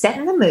it.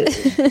 Setting the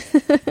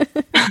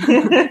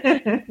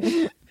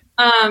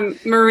mood.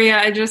 Maria,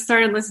 I just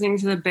started listening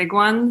to the big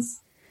ones.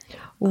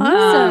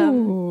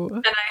 Awesome.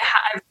 And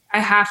I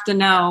have to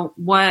know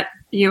what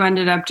you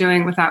ended up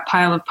doing with that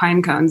pile of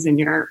pine cones in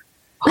your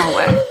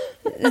hallway.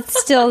 It's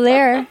still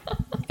there.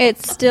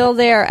 It's still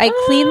there. I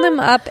clean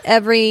them up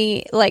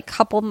every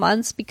couple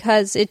months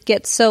because it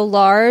gets so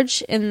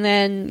large. And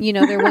then,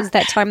 there was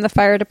that time the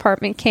fire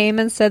department came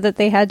and said that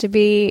they had to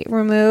be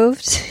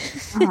removed.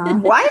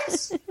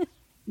 What?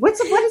 What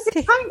is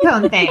the pine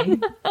cone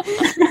thing?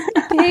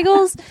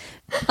 Piggles,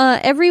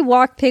 every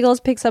walk,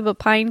 Piggles picks up a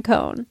pine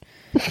cone.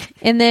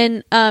 And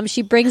then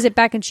she brings it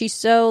back and she's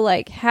so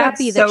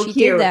happy that she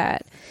did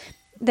that.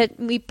 That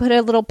we put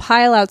a little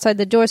pile outside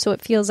the door so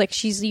it feels like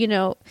she's,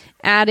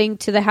 adding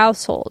to the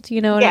household. You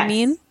know what I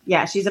mean?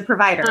 Yeah, she's a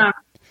provider.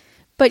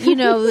 But,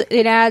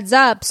 it adds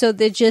up. So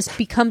it just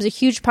becomes a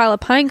huge pile of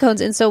pine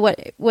cones. And so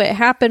what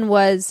happened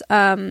was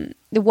the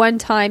one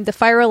time the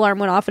fire alarm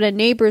went off at a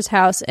neighbor's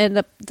house and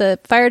the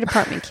fire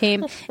department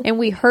came and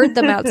we heard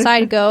them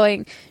outside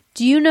going,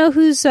 "Do you know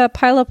whose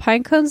pile of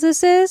pine cones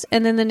this is?"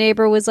 And then the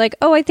neighbor was like,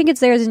 "Oh, I think it's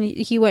theirs." And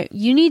he went,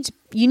 You need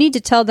to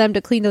tell them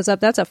to clean those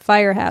up. That's a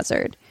fire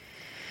hazard."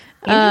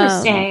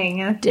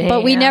 Interesting.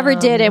 But we never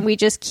did, and we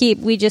just keep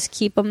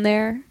them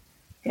there.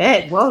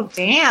 Good. Whoa,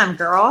 damn,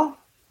 girl.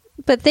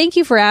 But thank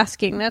you for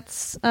asking.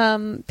 That's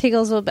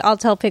Pickles. I'll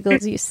tell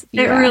Pickles you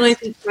it really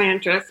piques my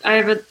interest. I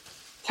have a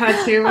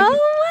tattoo. Oh,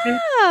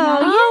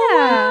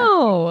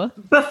 yeah.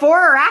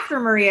 Before or after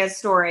Maria's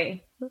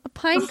story? A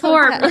pine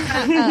cone,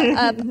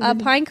 a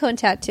pine cone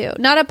tattoo,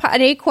 not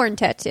an acorn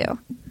tattoo.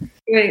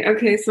 Wait,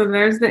 okay, so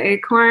there's the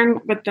acorn,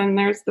 but then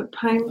there's the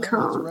pine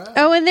cone.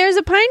 Oh, and there's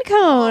a pine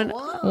cone.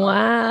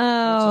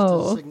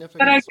 Wow.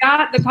 But I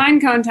got the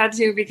pine cone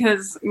tattoo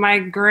because my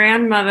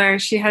grandmother,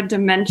 she had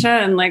dementia,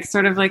 and like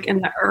sort of like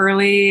in the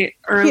early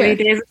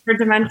days of her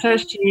dementia,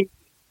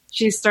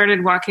 she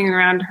started walking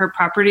around her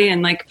property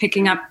and like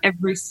picking up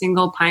every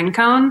single pine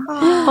cone.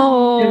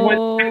 Oh. And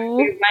one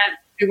time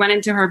we went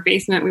into her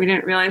basement. We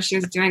didn't realize she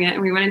was doing it,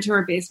 and we went into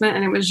her basement,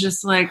 and it was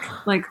just like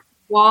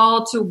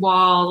wall to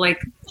wall, like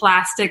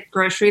plastic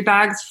grocery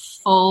bags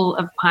full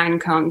of pine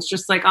cones,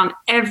 just like on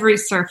every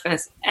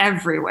surface,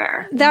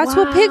 everywhere. That's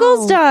what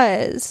Pickles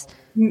does.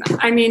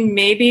 I mean,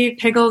 maybe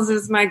Pickles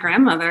is my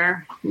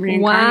grandmother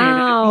reincarnated.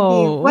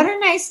 Wow. What a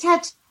nice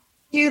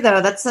tattoo,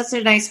 though. That's such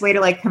a nice way to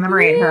like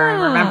commemorate her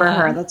and remember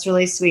her. That's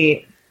really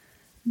sweet.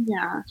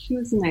 Yeah, she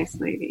was a nice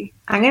lady.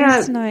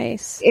 That's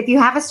nice. If you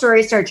have a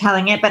story, start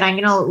telling it, but I'm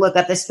going to look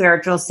up the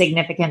spiritual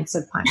significance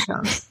of pine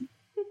cones.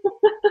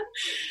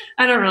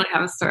 I don't really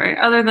have a story.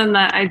 Other than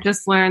that, I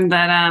just learned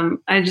that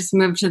I just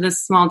moved to this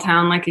small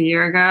town like a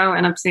year ago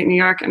in upstate New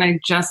York, and I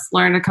just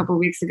learned a couple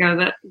weeks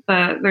ago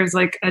that there's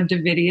like a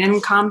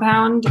Davidian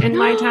compound in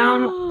my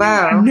town.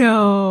 Wow.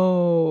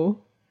 No.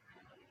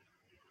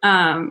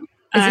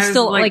 Is it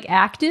still like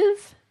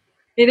active?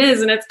 It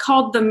is, and it's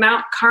called the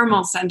Mount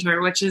Carmel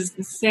Center, which is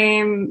the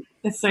same.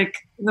 It's like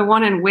the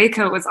one in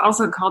Waco was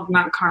also called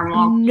Mount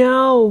Carmel.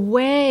 No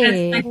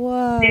way. Like,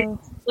 whoa. They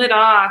split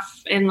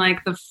off in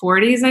like the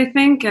 40s, I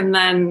think, and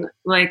then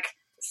like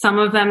some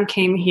of them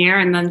came here,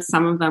 and then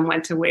some of them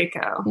went to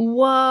Waco.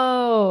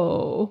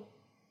 Whoa.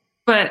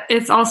 But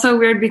it's also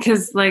weird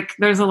because like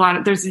there's a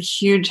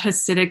huge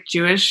Hasidic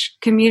Jewish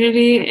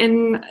community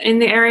in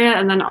the area,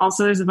 and then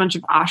also there's a bunch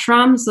of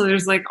ashrams. So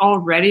there's like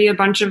already a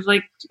bunch of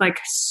like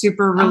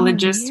super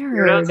religious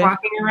weirdos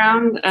walking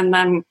around, and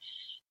then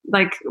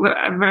like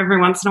every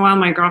once in a while,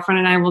 my girlfriend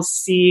and I will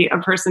see a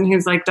person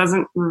who's like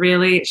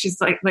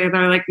she's like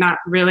they're like not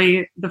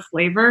really the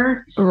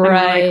flavor,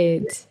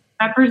 right? Like,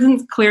 that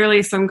person's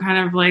clearly some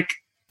kind of like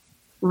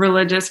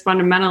religious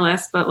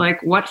fundamentalist, but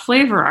like what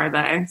flavor are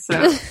they?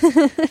 So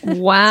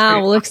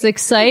wow, looks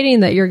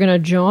exciting that you're going to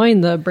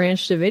join the Branch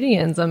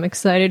Davidians. I'm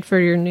excited for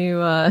your new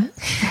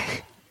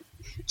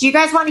Do you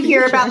guys want to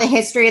hear about the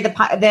history of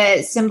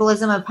the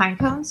symbolism of pine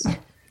cones?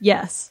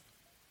 Yes.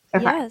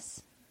 Okay.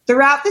 Yes.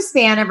 Throughout the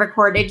span of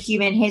recorded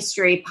human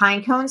history,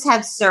 pine cones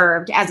have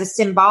served as a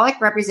symbolic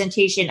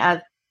representation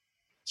of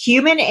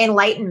human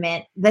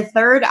enlightenment, the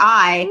third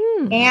eye,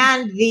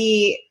 and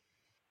the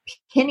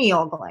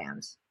pineal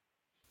gland.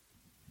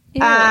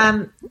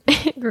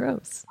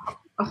 Gross.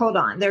 Hold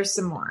on, there's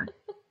some more.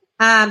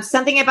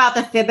 Something about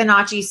the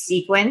Fibonacci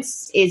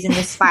sequence is in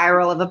the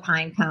spiral of a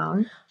pine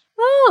cone.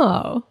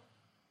 Oh.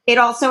 It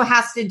also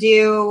has to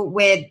do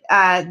with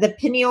the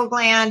pineal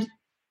gland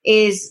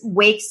is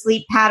wake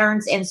sleep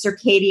patterns and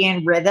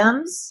circadian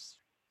rhythms.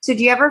 So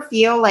do you ever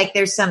feel like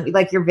there's some,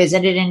 like you're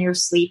visited in your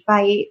sleep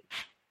by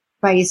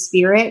a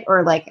spirit,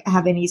 or like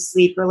have any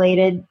sleep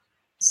related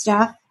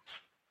stuff?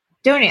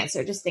 Don't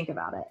answer. Just think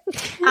about it.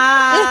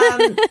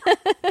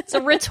 It's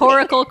a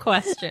rhetorical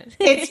question.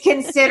 It's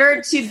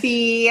considered to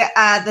be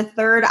the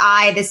third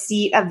eye, the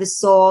seat of the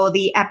soul,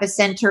 the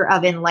epicenter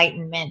of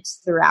enlightenment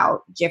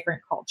throughout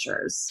different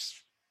cultures.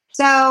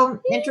 So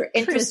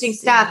interesting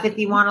stuff if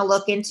you want to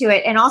look into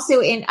it. And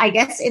also I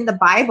guess in the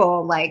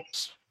Bible, like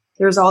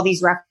there's all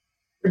these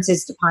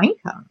references to pine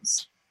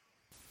cones.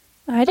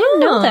 I didn't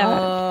know that.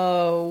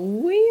 Oh,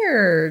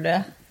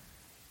 weird.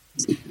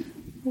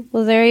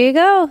 Well, there you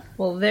go.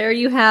 Well, there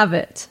you have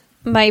it.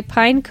 My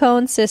pine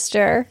cone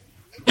sister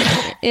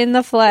in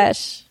the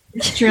flesh.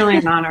 It's truly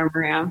an honor,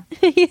 Maria.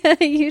 Yeah,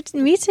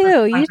 me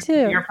too. You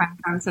too. Your pine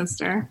cone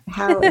sister.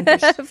 How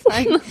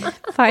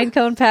pine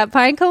cone power.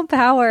 Pine cone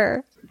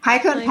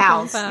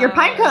pals. Power. Your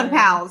pine cone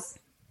pals.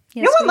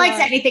 Yes, no one likes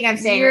anything I'm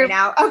saying right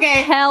now.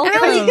 Okay. Pel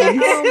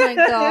oh my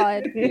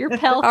god. Your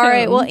pel. All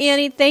right. Well,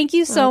 Annie, thank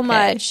you so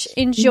much.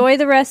 Enjoy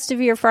the rest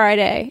of your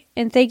Friday,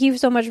 and thank you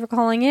so much for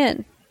calling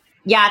in.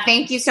 Yeah,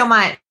 thank you so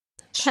much.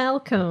 Pal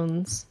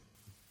cones.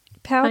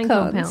 Pal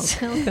cones.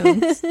 Pal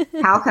cones.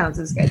 Pal cones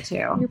is good too.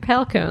 Your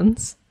pal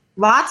cones.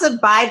 Lots of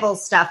Bible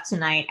stuff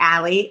tonight,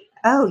 Allie.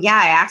 Oh yeah,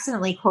 I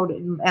accidentally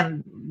quoted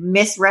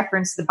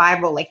misreferenced the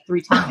Bible like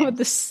 3 times. Oh,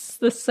 the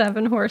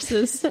 7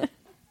 horses.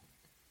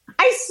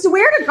 I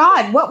swear to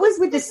God, what was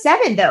with the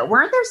 7 though?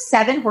 Weren't there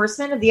 7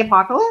 horsemen of the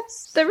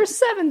apocalypse? There were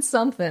 7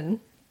 something.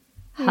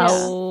 Yeah.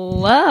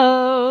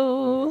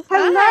 Hello.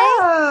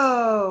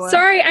 Hello.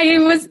 Sorry,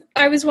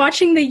 I was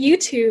watching the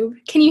YouTube.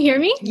 Can you hear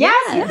me? Yes.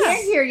 I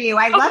can hear you.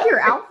 I love your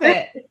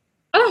outfit.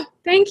 Oh,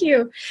 thank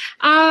you.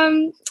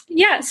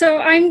 So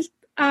I'm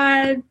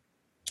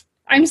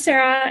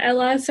Sarah,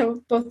 Ella,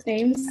 so both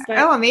names.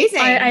 Oh,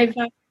 amazing. I've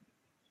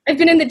I've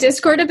been in the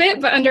Discord a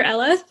bit, but under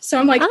Ella. So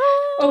I'm like,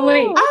 oh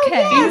wait.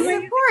 Okay. Oh,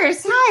 yes, of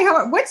course.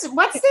 Hi.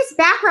 What's this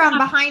background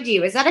behind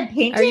you? Is that a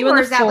painting or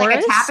is that like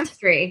a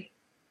tapestry?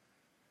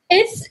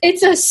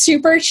 It's a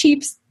super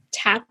cheap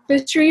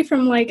tapestry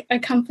from like a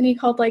company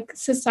called like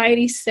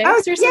Society 6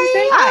 or something.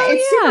 Yeah.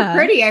 It's super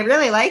pretty. I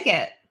really like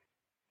it.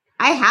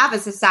 I have a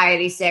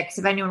Society 6.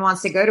 If anyone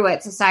wants to go to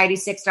it,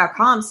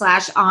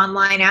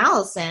 society6.com/online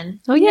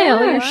Allison. Oh yeah,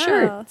 all your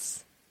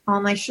shirts.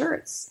 All my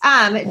shirts.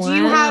 Do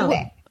you have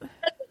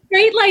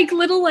great like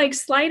little like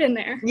slide in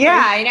there?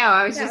 Yeah, I know.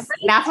 I was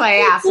that's why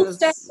I asked. I was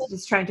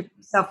just trying to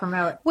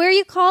self-promote. Where are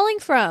you calling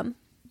from?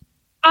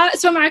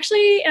 So I'm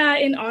actually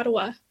in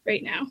Ottawa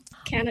right now,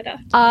 Canada.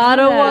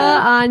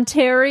 Ottawa,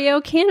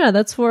 Ontario, Canada.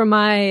 That's where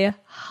my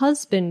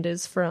husband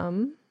is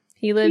from.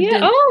 He lived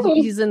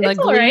he's in the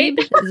Glebe. Right.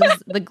 Is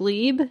this the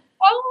Glebe?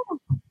 Oh.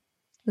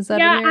 Is that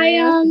an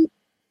area?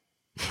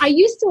 I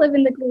used to live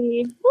in the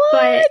Glebe,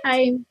 but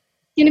I'm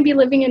going to be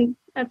living in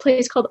a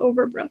place called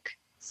Overbrook.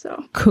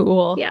 So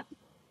cool. Yeah.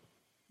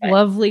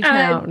 Lovely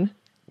town.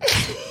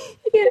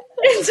 Yeah.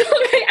 So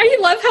I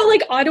love how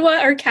like Ottawa,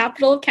 our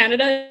capital of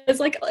Canada, is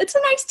like, it's a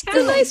nice town.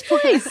 It's a nice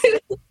place.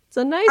 It's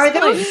a nice place. Are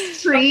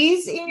those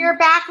trees in your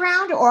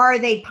background or are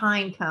they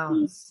pine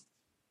cones?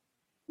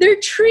 They're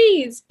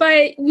trees,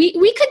 but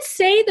we could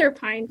say they're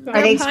pine cones.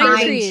 Are they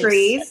pine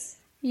trees?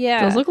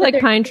 Yeah. Those look like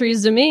pine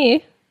trees to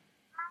me.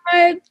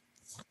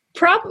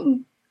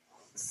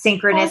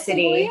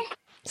 Synchronicity.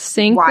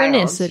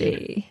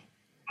 Synchronicity.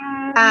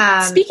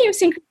 Speaking of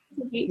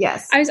synchronicity,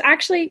 yes, I was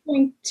actually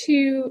going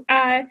to.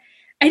 I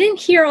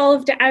didn't hear all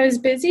of. I was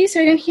busy, so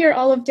I didn't hear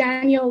all of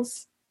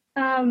Daniel's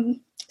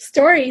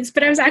stories.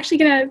 But I was actually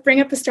going to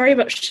bring up a story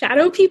about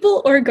shadow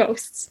people or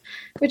ghosts,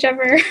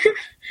 whichever.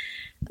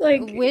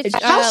 Like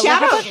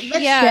shadow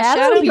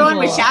people. Going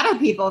with shadow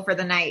people for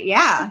the night.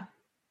 Yeah.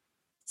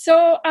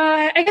 So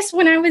I guess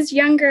when I was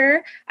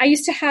younger, I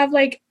used to have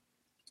like.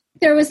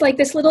 There was like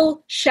this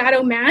little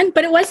shadow man,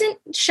 but it wasn't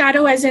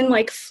shadow as in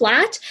like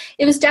flat.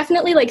 It was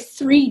definitely like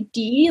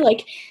 3D,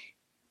 like,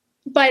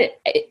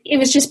 but it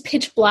was just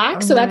pitch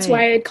black. So that's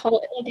why I'd call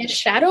it like a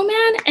shadow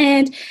man.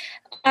 And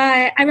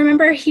I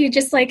remember he would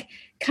just like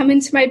come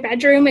into my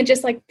bedroom and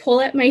just like pull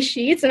at my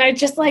sheets, and I'd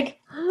just like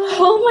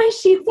pull my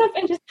sheets up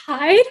and just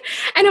hide.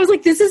 And I was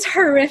like, this is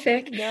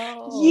horrific.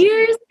 No.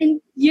 Years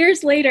and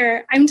years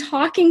later, I'm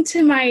talking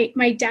to my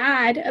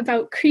dad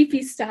about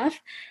creepy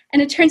stuff.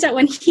 And it turns out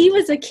when he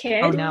was a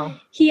kid,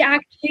 he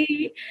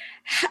actually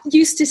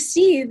used to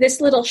see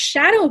this little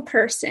shadow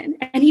person,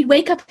 and he'd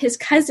wake up his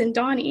cousin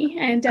Donnie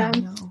and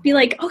be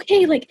like,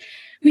 okay, like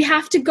we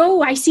have to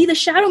go. I see the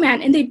shadow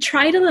man. And they'd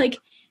try to like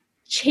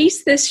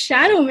chase this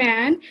shadow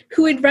man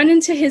who would run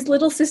into his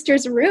little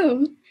sister's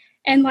room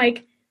and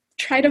like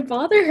try to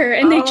bother her.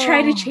 And they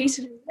try to chase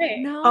it away.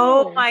 No.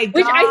 Oh my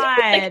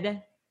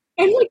God.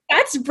 I'm like,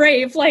 that's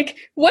brave. Like,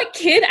 what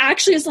kid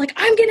actually is like,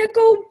 I'm going to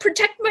go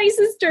protect my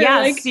sister? Yeah,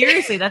 like,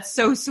 seriously, that's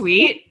so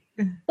sweet.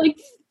 Like,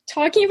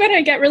 talking about it,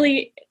 I get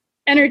really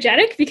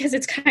energetic because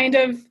it's kind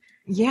of,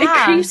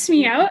 it creeps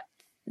me out.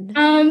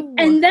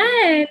 And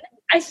then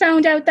I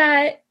found out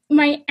that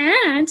my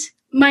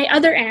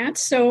other aunt,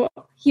 so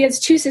he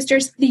has two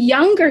sisters, the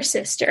younger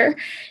sister,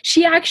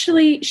 she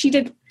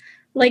did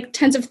like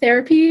tons of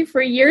therapy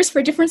for years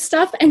for different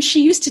stuff. And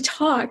she used to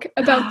talk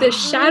about this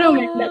shadow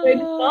man that would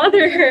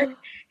bother her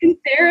in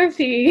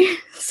therapy.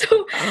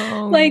 So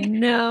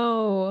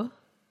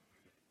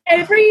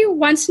every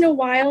once in a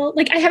while,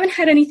 like I haven't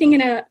had anything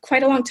in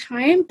quite a long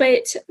time,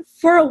 but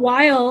for a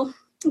while,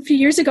 a few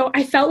years ago,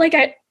 I felt like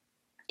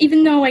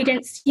even though I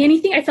didn't see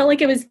anything, I felt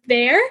like it was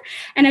there.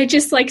 And I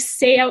just like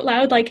say out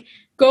loud, like,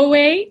 go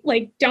away,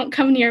 like, don't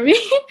come near me.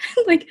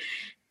 Like,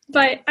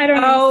 but I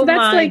don't know. Oh, so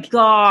that's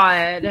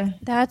God.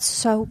 That's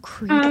so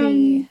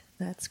creepy.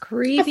 That's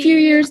creepy. A few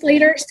years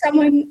later,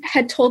 someone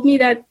had told me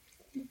that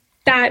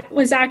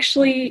was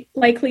actually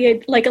likely a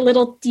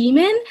little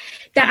demon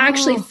that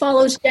actually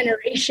follows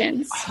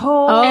generations.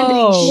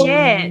 Oh,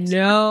 shit.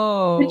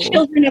 No. The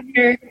children of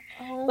their,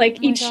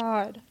 each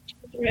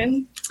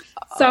children.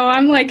 So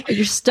I'm like,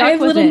 you're stuck I have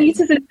with little it.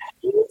 nieces and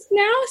nephews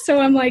now. So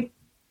I'm like,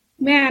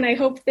 man, I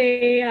hope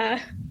they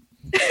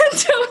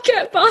don't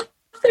get bothered.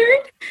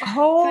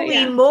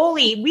 Holy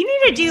moly. We need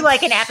to do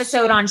like an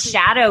episode on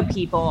shadow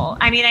people.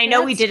 I mean, I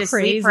know we did a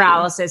sleep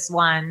paralysis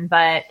one,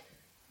 but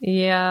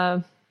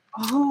yeah.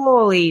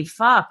 Holy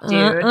fuck,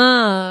 dude.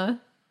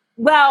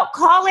 Well,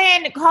 call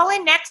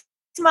in next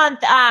month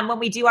when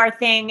we do our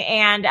thing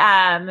and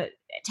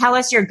tell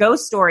us your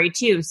ghost story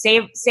too.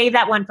 Save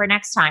that one for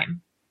next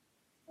time.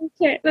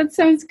 Okay, that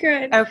sounds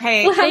good.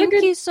 Okay. Well, thank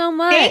you so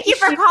much. Thank you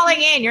for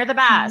calling in. You're the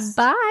best.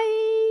 Bye.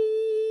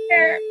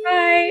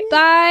 Bye.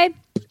 Bye.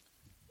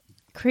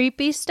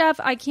 Creepy stuff.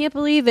 I can't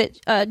believe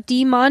it.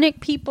 Demonic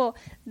people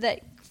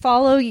that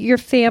follow your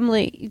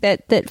family,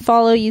 that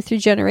follow you through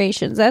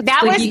generations. That's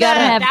you gotta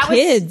have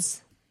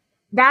kids.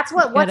 That's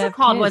what's it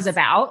called was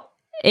about.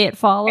 It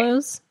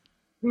Follows.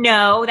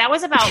 No, that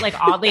was about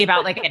oddly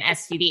about an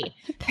STD.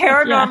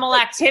 Paranormal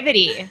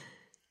Activity.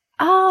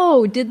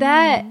 Oh, did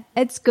that?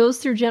 It goes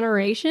through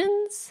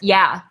generations?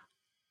 Yeah.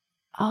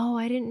 Oh,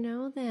 I didn't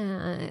know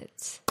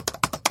that.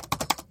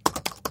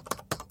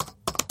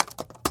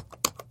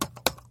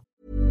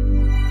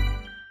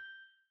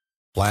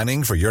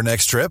 Planning for your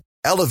next trip?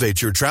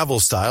 Elevate your travel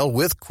style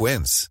with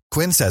Quince.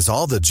 Quince has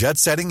all the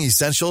jet-setting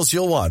essentials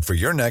you'll want for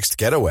your next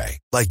getaway,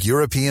 like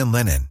European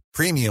linen,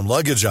 premium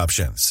luggage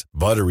options,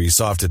 buttery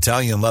soft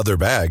Italian leather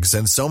bags,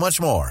 and so much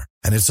more.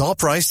 And it's all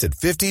priced at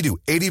 50 to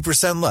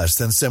 80% less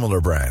than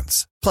similar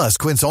brands. Plus,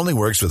 Quince only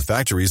works with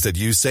factories that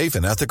use safe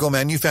and ethical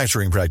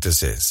manufacturing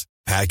practices.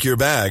 Pack your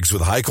bags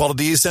with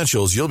high-quality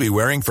essentials you'll be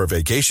wearing for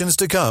vacations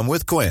to come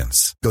with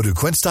Quince. Go to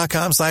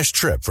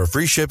quince.com/trip for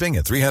free shipping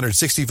and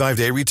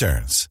 365-day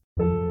returns.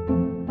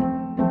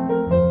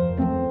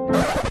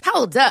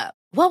 Hold up.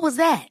 What was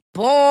that?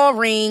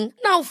 Boring.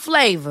 No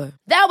flavor.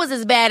 That was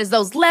as bad as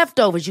those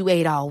leftovers you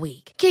ate all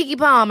week. Keke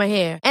Palmer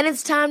here, and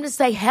it's time to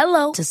say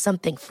hello to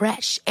something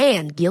fresh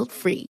and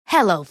guilt-free.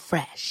 Hello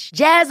Fresh.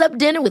 Jazz up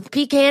dinner with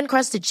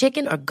pecan-crusted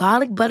chicken or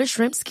garlic butter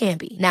shrimp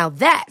scampi. Now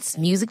that's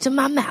music to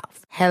my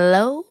mouth.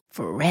 Hello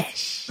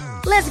Fresh.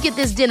 Let's get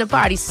this dinner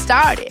party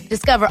started.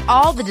 Discover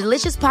all the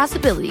delicious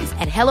possibilities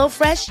at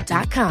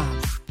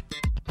HelloFresh.com.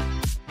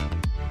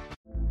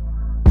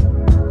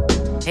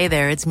 Hey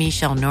there, it's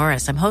Michelle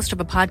Norris. I'm host of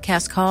a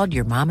podcast called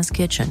Your Mama's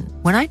Kitchen.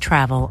 When I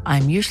travel,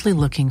 I'm usually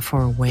looking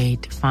for a way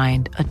to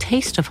find a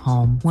taste of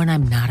home when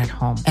I'm not at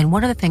home. And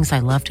one of the things I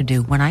love to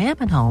do when I am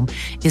at home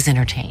is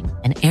entertain.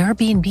 And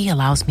Airbnb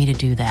allows me to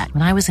do that.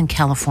 When I was in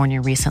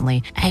California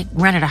recently, I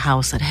rented a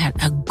house that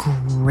had a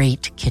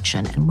great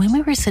kitchen. And when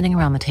we were sitting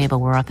around the table,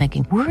 we were all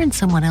thinking, we're in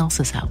someone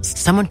else's house.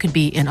 Someone could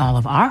be in all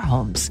of our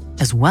homes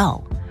as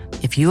well.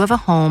 If you have a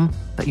home,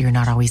 but you're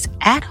not always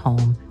at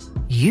home,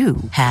 you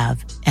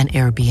have an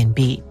Airbnb.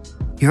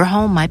 Your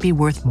home might be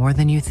worth more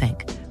than you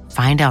think.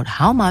 Find out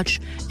how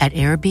much at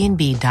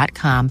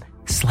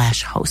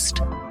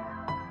airbnb.com/host.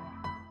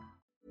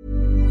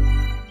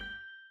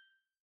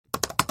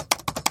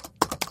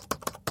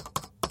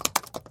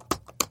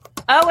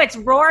 Oh, it's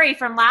Rory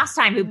from last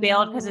time who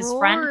bailed because his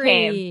friend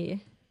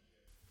came.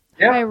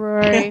 Yep. Hi,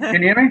 Rory.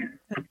 Can you hear me?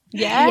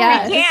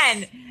 Yes. We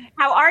can.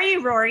 How are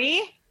you,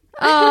 Rory?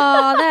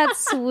 Oh,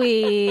 that's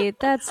sweet.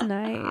 That's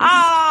nice.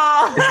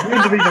 Oh, it's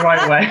going to be the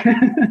right way.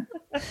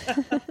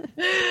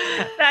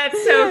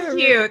 That's so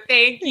cute.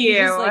 Thank you. He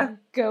just, like,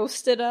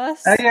 ghosted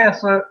us. Yeah,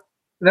 so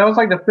that was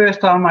like the first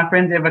time my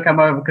friend's ever come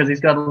over because he's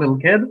got a little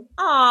kid.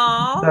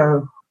 Aww.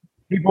 So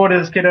he brought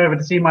his kid over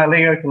to see my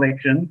Lego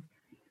collection.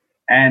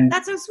 And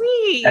that's so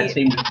sweet. That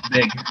seemed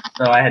big,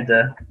 so I had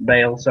to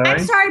bail. Sorry. I'm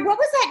sorry. What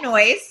was that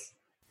noise?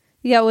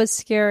 Yeah, it was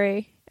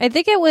scary. I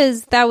think that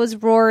was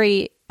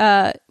Rory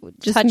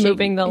just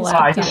moving the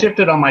laptop. I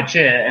shifted on my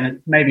chair, and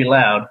it may be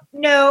loud.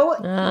 No,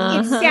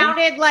 it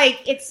sounded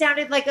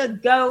like a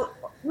goat.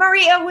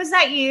 Maria, was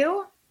that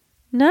you?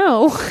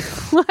 No.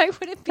 Why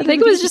would it be? I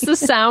think it was just the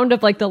sound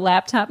of like the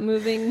laptop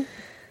moving.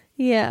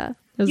 Yeah.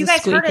 You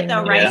guys heard it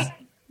though, right?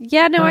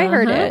 Yeah, no, I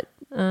heard it.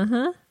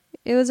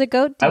 It was a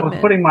goat demon. I was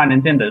putting my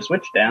Nintendo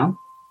Switch down.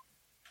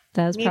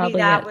 That's Maybe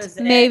probably that it. was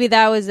it. Maybe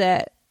that was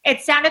it.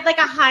 It sounded like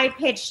a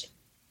high-pitched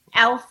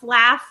elf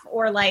laugh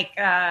or like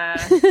a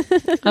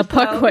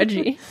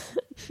puckwudgie.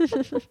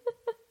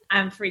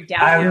 I'm freaked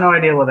out. I have no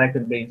idea what that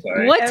could be.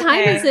 Sorry. What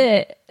time is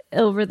it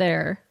over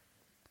there?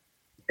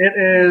 It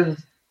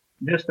is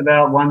just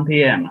about 1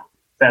 p.m.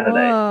 Saturday.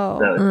 Whoa.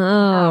 So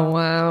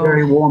wow.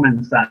 Very warm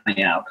and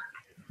sunny out.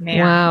 Man.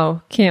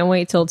 Wow. Can't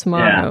wait till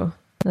tomorrow.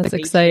 Yeah. That's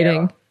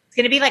exciting. It's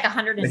going to be like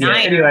 109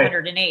 anyway.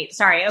 or 108.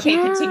 Sorry. Okay,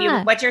 continue.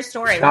 What's your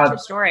story? I was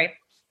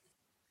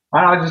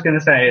just going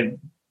to say,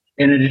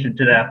 in addition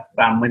to that,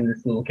 when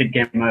this little kid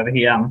came over,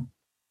 he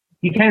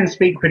can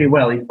speak pretty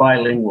well. He's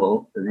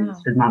bilingual.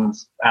 His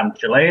mum's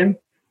Chilean.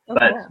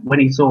 But when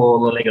he saw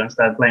the Lego and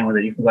started playing with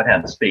it, he forgot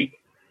how to speak.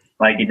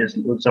 Like, he just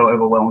was so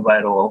overwhelmed by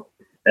it all.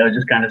 They were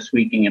just kind of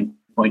squeaking and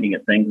pointing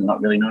at things and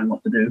not really knowing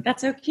what to do.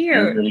 That's so cute.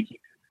 It was really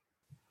cute.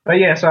 But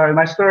yeah, so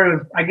my story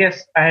was, I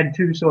guess I had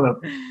two sort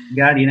of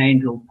guardian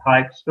angel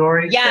type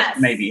stories. Yes.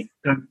 That maybe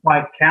don't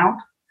quite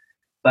count.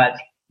 But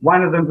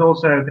one of them's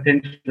also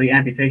potentially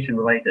amputation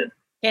related.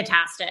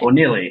 Fantastic. Or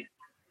nearly.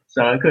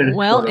 So it could.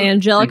 Well, sort of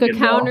Angelica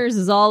Counters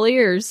is all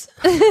ears.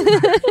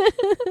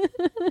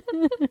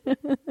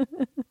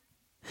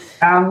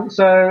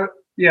 So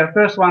yeah,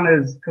 first one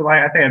is, because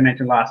I think I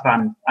mentioned last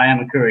time, I am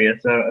a courier.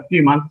 So a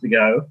few months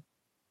ago,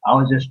 I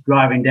was just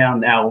driving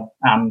down our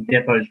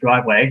depot's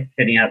driveway,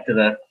 heading out to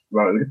the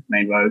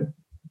main road,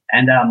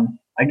 and I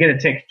get a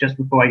text just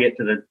before I get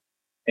to the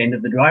end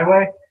of the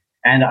driveway,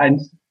 and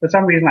for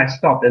some reason I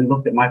stopped and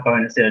looked at my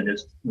phone instead of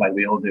just like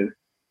we all do,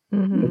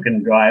 look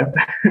and drive.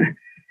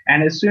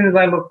 And as soon as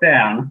I looked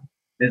down,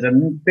 there's a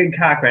big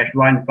car crash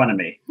right in front of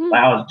me.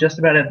 Like, I was just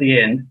about at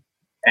the end,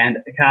 and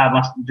a car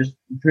must have just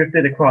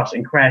drifted across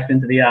and crashed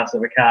into the ass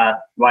of a car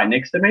right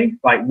next to me,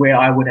 like where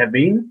I would have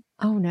been.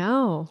 Oh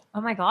no!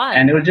 Oh my god!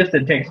 And it was just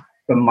a text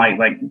from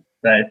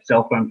the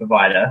cell phone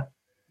provider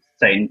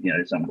saying,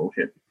 some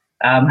bullshit.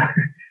 But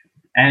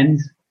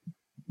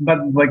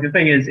the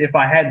thing is, if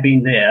I had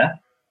been there,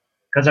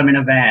 because I'm in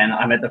a van,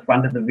 I'm at the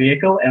front of the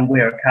vehicle, and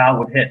where a car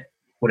would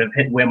have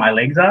hit where my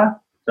legs are.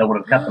 so I would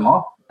have cut them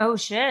off. Oh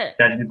shit!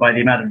 Judged by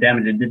the amount of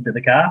damage it did to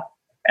the car,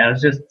 and it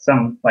was just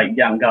some like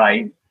young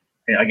guy.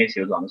 I guess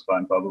he was on his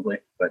phone probably,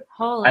 but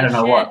Holy I don't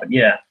know shit. what. But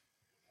yeah,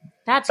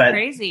 That's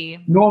crazy.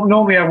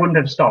 Normally, I wouldn't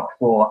have stopped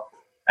for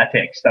a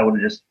text. I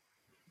would have just,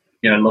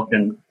 looked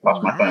and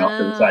tossed my phone off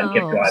to the side and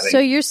kept driving. So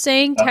you're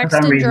saying For text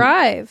some and reason-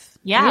 drive?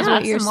 Yeah, is what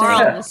that's you're the moral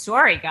saying. of the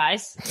story,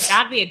 guys.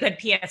 That'd be a good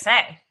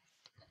PSA.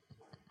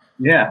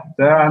 Yeah,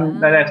 so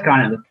that's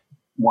kind of the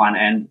one.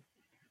 And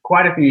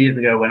quite a few years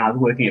ago, when I was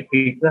working at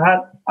Pizza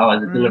Hut, I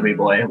was a delivery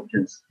boy, which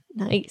is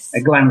nice,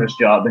 a glamorous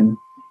job, and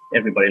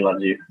everybody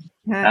loves you.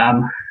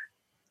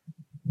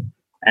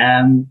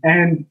 And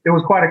it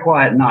was quite a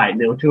quiet night.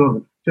 There were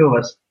two of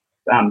us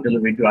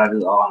delivery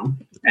drivers on,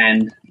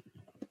 and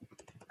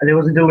there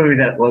was a delivery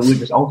that we were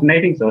just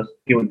alternating. So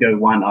he would go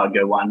one, I'd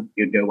go one,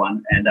 he would go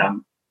one, and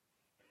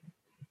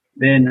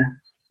then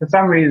for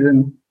some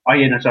reason, I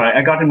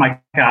got in my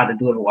car to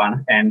deliver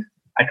one, and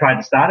I tried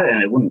to start it,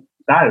 and it wouldn't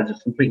start. It was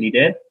just completely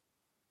dead,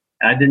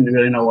 and I didn't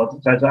really know what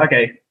to. So I said,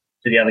 okay,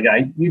 to the other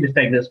guy, you just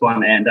take this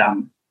one, and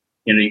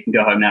you can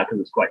go home now because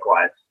it's quite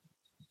quiet.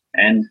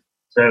 And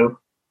so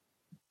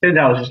turns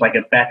out it was just like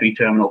a battery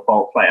terminal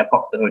fault. Like I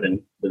popped the hood,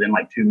 and within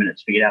like 2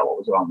 minutes figured out what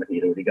was wrong, but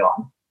he'd already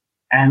gone.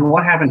 And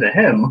what happened to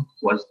him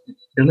was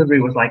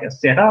delivery was like a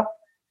setup.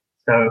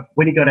 So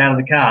when he got out of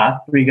the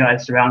car, 3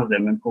 guys surrounded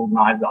him and pulled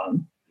knives on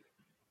him.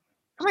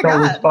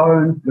 Stole his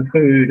phone, the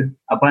food,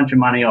 a bunch of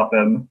money off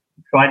him,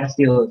 tried to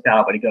steal his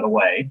car, but he got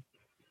away.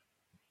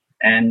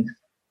 And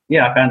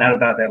yeah, I found out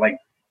about that like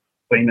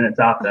 20 minutes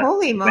after.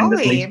 Holy when the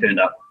moly. police turned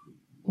up.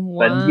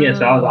 Wow. But yeah,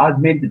 so I was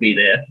meant to be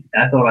there.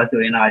 And I thought I'd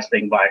do a nice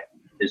thing by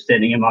just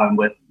sending him home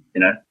with,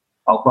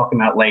 I'll clock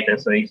him out later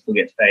so he still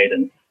gets paid,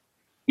 and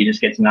he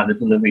just gets another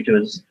delivery to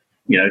his,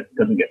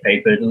 doesn't get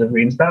paid per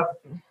delivery and stuff.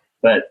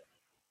 But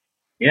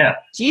yeah.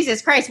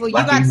 Jesus Christ. Well, you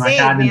Lucky got my saved,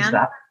 card didn't man.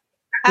 stop.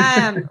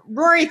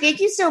 Rory, thank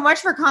you so much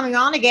for coming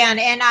on again.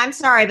 And I'm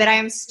sorry, but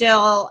I'm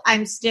still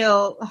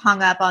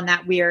hung up on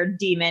that weird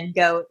demon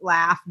goat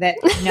laugh that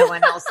no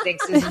one else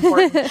thinks is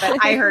important, but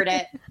I heard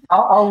it.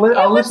 I'll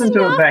listen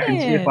to it back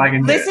and see if I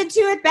can Listen to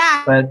it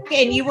back, But-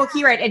 and you will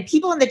hear it. And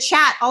people in the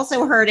chat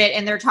also heard it,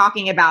 and they're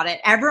talking about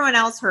it. Everyone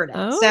else heard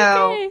it,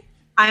 so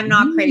I'm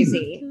not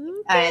crazy.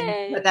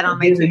 And put that on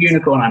my. Here's a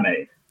unicorn I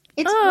made.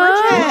 It's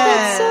gorgeous.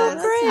 That's so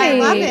great. I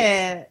love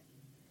it.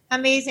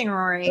 Amazing,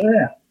 Rory.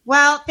 Yeah.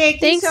 Well,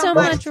 thanks Thanks so so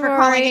much for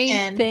calling Rory.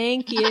 in.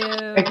 Thank you.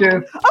 Thank you.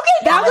 Okay,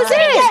 That was it.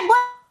 Again.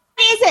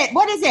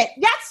 What is it?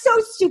 That's so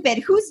stupid.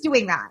 Who's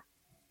doing that?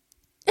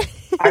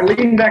 I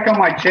lean back on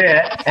my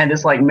chair, and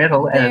it's like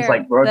metal, and it's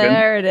like broken.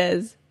 There it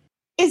is.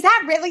 Is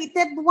that really?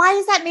 Why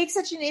does that make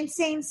such an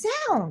insane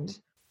sound?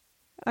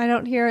 I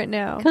don't hear it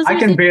now. I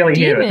can barely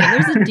hear it.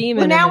 There's a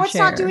demon. Well, now in the it's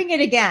not chair. doing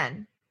it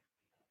again.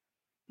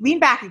 Lean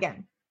back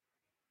again.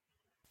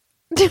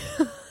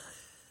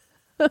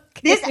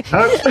 This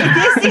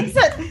is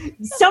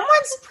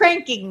someone's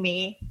pranking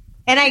me,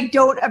 and I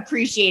don't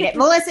appreciate it.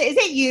 Melissa, is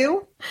it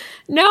you?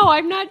 No,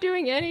 I'm not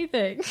doing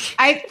anything.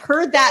 I've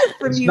heard that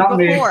from you not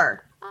me.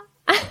 before.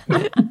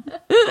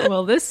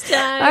 Well, this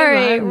time. All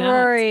right, I'm not.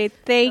 Rory.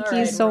 Thank All you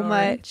right, so Rory.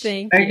 much.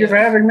 Thank Thank you for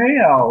having me.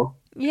 I'll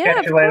Yeah,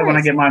 catch of you later when I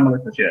course. get my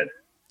Melissa shirt.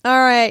 All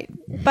right.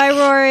 Bye,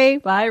 Rory.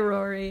 Bye,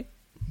 Rory.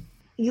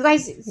 You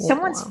guys,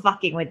 someone's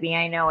fucking with me.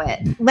 I know it.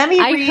 Let me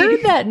I read.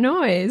 heard that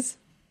noise.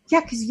 Yeah,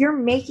 because you're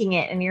making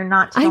it and you're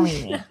not telling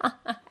me.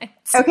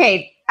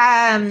 Okay.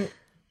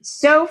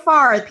 So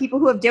far, people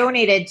who have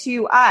donated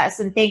to us,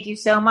 and thank you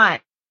so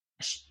much.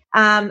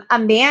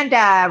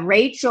 Amanda,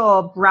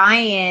 Rachel,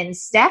 Brian,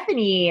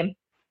 Stephanie,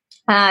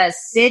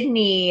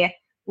 Sydney,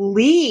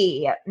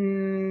 Lee,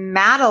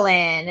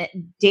 Madeline,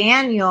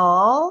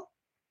 Daniel,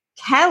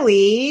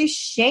 Kelly,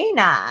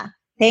 Shayna.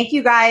 Thank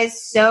you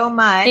guys so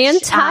much.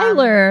 And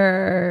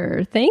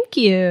Tyler. Thank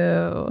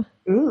you.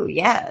 Ooh,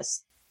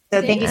 yes.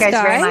 So thank you guys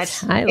Thanks, very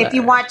guys. much. Tyler. If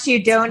you want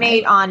to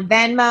donate on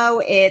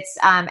Venmo, it's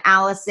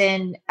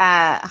Allison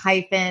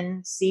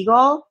hyphen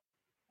Siegel.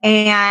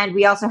 And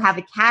we also have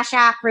a Cash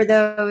App for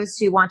those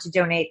who want to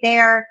donate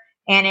there.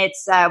 And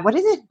it's, what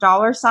is it?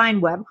 $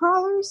 web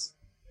crawlers?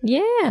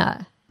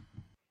 Yeah.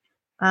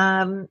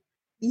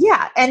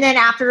 Yeah. And then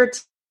after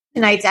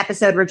tonight's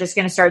episode, we're just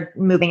going to start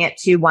moving it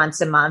to once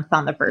a month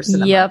on the first of the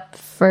month. Yep.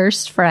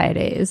 First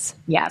Fridays.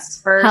 Yes.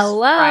 First Hello,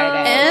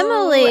 Friday.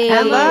 Emily.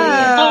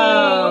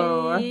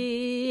 Hello.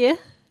 Hey.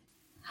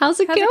 How's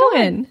it How's it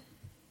going?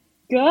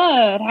 Good.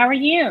 How are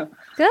you?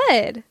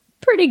 Good.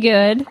 Pretty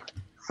good.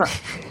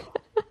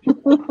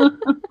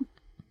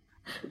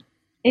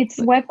 It's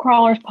Web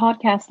Crawlers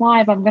Podcast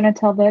Live. I'm going to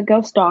tell the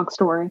ghost dog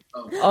story.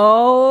 Okay.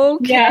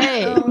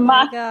 Yeah. Oh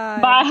my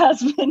God. My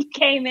husband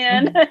came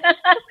in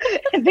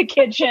the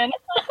kitchen.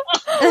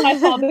 I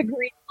saw the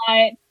green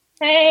light.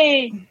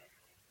 Hey.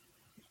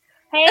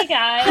 Hey,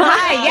 guys.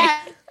 Hi.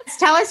 Yes.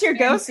 Tell us your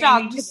ghost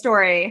dog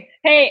story.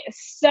 Hey,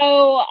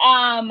 so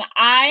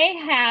I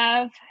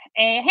have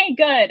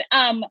good.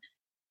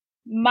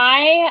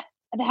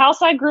 The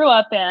house I grew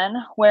up in,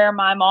 where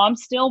my mom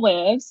still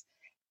lives,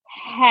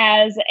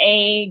 has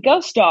a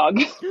ghost dog.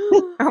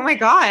 Oh my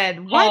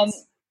God. What?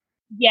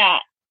 Yeah.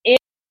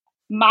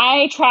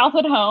 my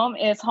childhood home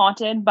is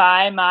haunted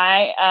by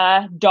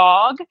my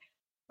dog.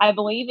 I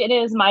believe it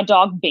is my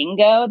dog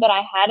Bingo that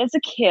I had as a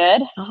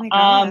kid. Oh my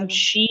God.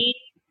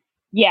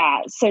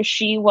 So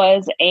she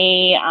was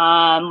a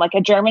like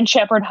a German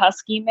Shepherd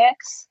Husky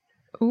mix.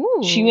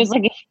 Ooh. She was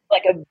like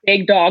a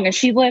big dog, and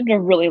she lived a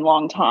really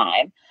long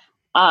time.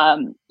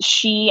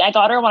 I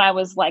got her when I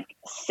was like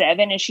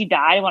 7, and she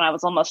died when I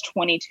was almost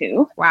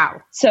 22. Wow.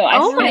 So I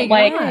Oh spent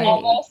my like God.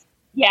 almost,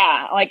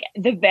 like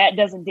the vet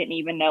didn't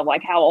even know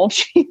like how old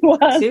she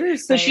was. Seriously.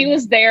 So she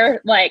was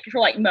there like for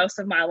like most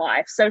of my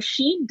life. So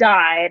she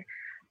died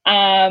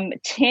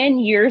 10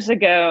 years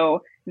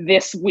ago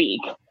this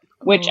week,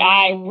 which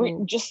I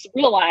just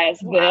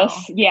realized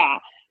this. Yeah.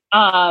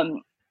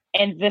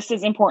 And this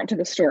is important to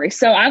the story.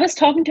 So I was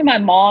talking to my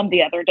mom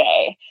the other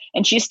day,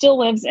 and she still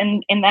lives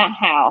in that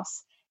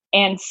house.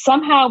 And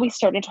somehow we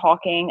started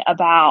talking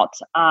about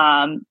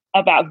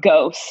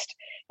Ghost.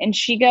 And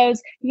she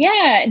goes,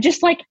 yeah,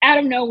 just like out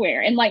of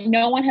nowhere. And like,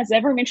 no one has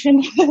ever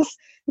mentioned this.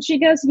 And she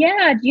goes,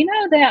 yeah, do you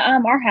know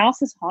that our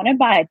house is haunted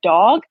by a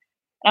dog?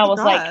 And I was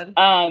like,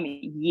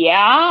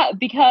 yeah,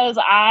 because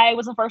I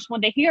was the first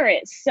one to hear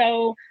it.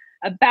 So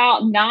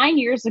about 9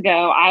 years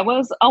ago, I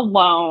was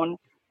alone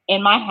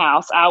in my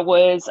house. I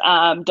was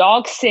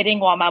dog sitting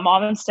while my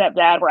mom and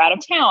stepdad were out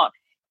of town.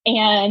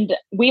 And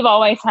we've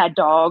always had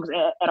dogs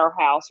at our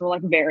house. We're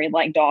like very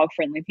like dog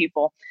friendly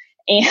people.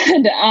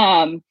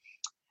 And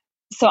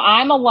so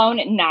I'm alone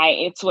at night.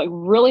 It's like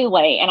really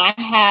late, and I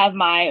have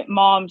my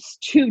mom's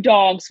 2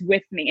 dogs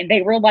with me, and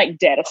they were like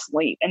dead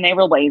asleep, and they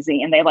were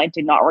lazy, and they like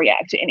did not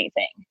react to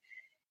anything.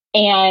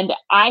 And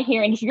I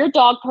hear, and if you're a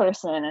dog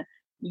person,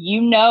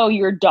 you know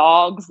your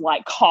dog's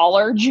like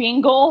collar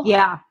jingle.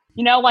 Yeah.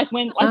 You know, like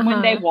when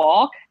they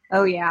walk.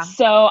 Oh yeah.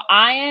 So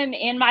I am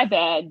in my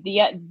bed.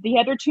 The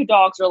other 2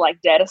 dogs are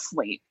like dead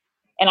asleep,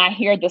 and I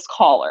hear this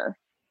collar,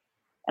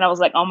 and I was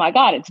like, "Oh my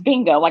God, it's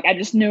Bingo!" Like I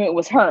just knew it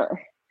was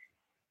her.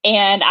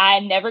 And I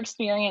never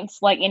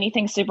experienced like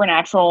anything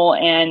supernatural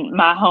in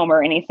my home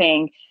or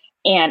anything.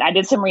 And I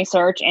did some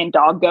research, and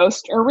dog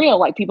ghosts are real.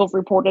 Like people have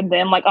reported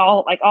them like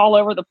all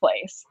over the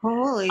place.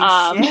 Holy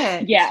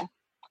shit. Yeah.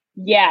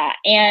 Yeah.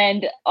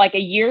 And like a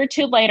year or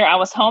 2 later, I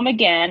was home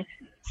again,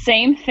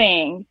 same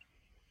thing.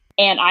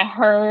 And I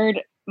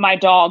heard my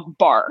dog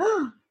bark.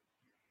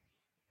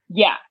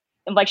 Yeah.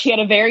 And like she had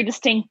a very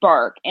distinct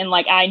bark, and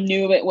like I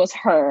knew it was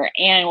her.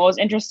 And what was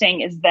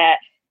interesting is that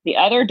the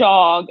other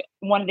dog,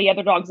 one of the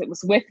other dogs that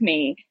was with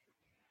me,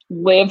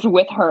 lived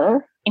with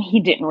her, and he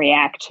didn't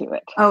react to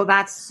it. Oh,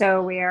 that's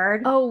so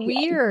weird. Oh,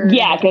 weird.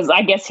 Yeah, because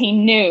I guess he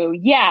knew.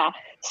 Yeah.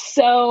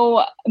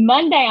 So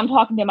Monday, I'm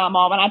talking to my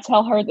mom, and I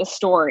tell her the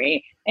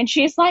story, and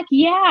she's like,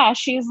 "Yeah."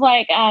 She's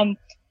like,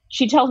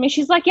 she tells me,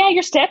 she's like, "Yeah,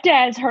 your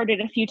stepdad has heard it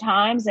a few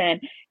times,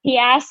 and he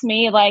asked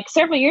me like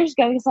several years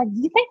ago. He's like,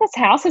 do you think this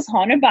house is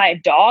haunted by a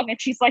dog?"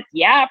 And she's like,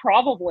 "Yeah,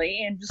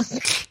 probably." And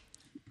just.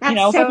 That's you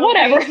know, so like,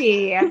 whatever.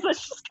 crazy. That's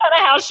just kind of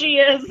how she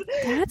is.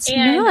 That's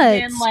and nuts.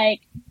 then,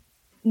 like,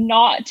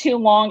 not too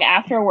long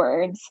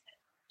afterwards,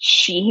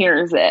 she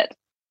hears it.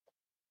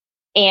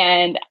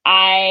 And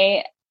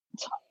I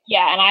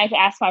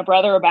asked my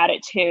brother about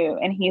it too,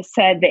 and he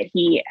said that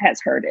he has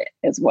heard it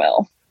as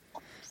well.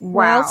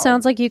 Well, it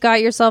sounds like you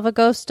got yourself a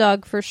ghost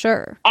dog for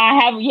sure. I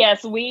have,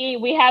 yes,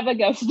 we have a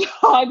ghost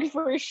dog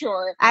for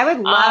sure. I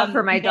would love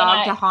for my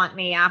dog to haunt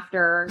me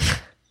after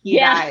he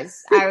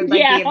dies. I would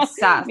like be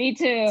obsessed. Me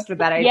too. With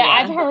that idea. Yeah,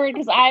 I've heard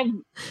because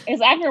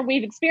after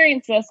we've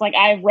experienced this, like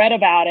I've read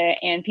about it,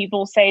 and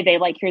people say they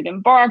like hear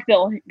them bark.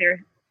 They'll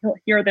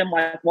hear them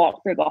like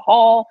walk through the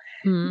hall.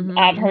 Mm-hmm.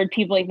 I've heard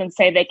people even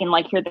say they can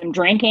like hear them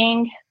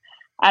drinking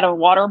out of a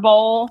water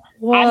bowl.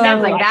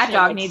 Sounds like that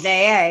dog needs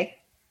AA.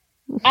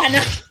 I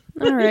know.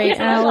 All right,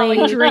 Allie.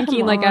 Like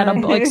drinking like out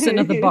of like sitting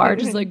at the bar,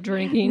 just like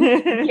drinking.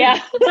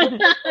 Yeah,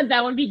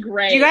 that would be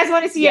great. Do you guys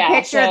want to see a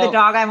picture of the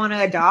dog I want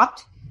to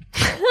adopt?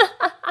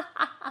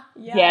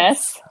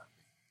 Yes.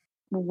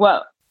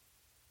 Whoa.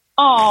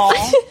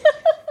 Oh.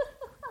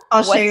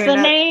 I'll show What's you the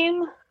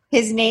name?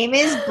 His name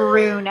is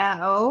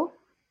Bruno.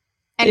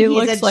 And It he's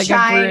looks like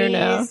a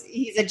Bruno.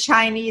 He's a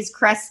Chinese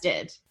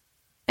crested.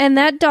 And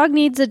that dog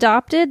needs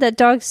adopted? That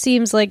dog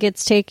seems like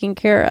it's taken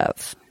care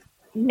of.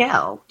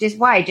 No. Just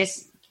why?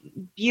 Just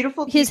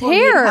beautiful people His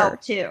hair. need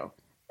help too.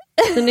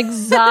 It's an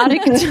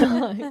exotic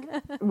dog.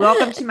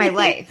 Welcome to my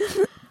life.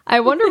 I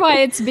wonder why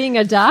it's being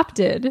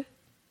adopted.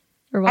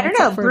 Or I don't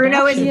know.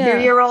 Bruno is a Yeah.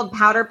 3-year-old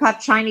powder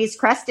puff Chinese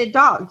crested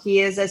dog.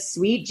 He is a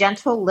sweet,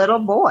 gentle little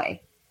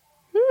boy.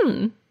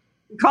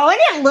 Calling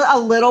it a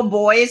little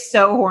boy is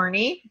so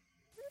horny.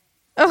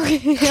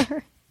 Okay.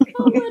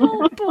 A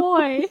little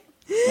boy.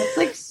 It's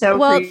like so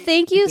Well, creepy.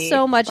 thank you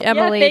so much,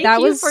 Emily. Yeah, thank that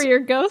you was for your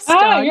ghost Oh,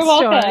 dog you're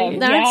welcome. story.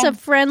 That's a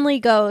friendly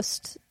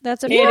ghost.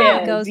 That's a It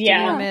friendly is, ghost in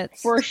yeah, your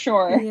midst. for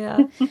sure. Yeah.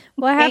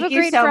 Well, have Thank a you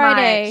great so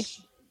Friday.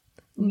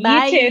 much.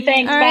 Bye. You too.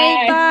 Thanks. All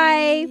right,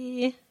 bye.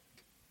 bye.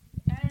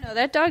 I don't know.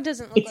 That dog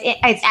doesn't look like...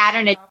 It's at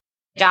an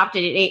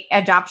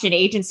adoption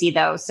agency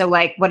though. So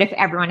like, what if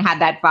everyone had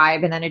that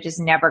vibe and then it just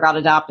never got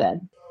adopted?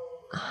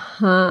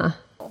 Huh.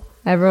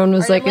 Everyone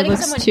was like, it letting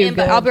looks someone too in,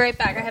 but good. I'll be right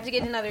back. I have to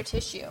get another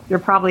tissue. You're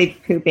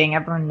probably pooping.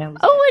 Everyone knows.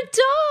 Oh, a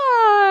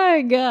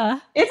dog!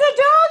 It's a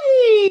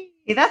doggy.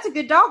 That's a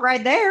good dog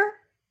right there.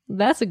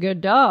 That's a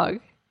good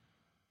dog.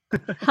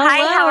 Hi,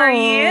 how are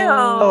you?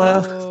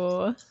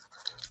 Hello.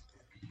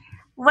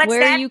 What's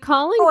Where that are you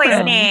calling boy's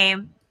from?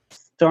 name?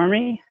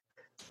 Stormy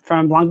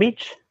from Long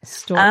Beach.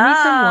 Stormy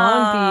from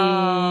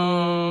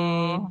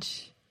Long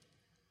Beach.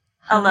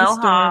 Aloha.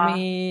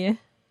 Stormy.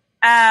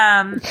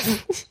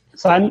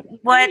 So I'm.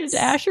 What? Did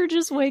Asher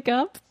just wake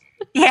up?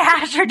 Yeah,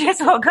 Asher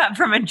just woke up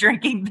from a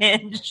drinking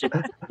binge.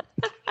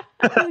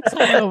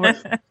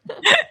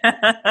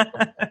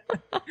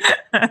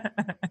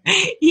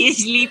 You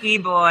sleepy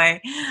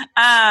boy.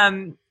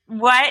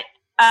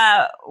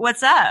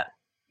 What's up?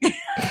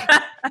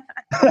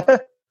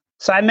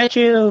 So I met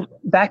you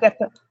back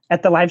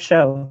at the live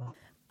show.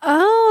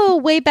 Oh,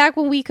 way back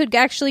when we could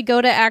actually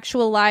go to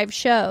actual live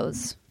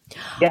shows.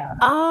 Yeah.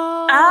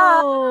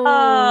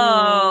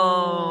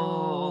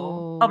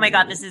 Oh my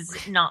God, this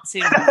is not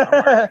suitable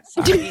for work.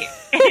 Sorry.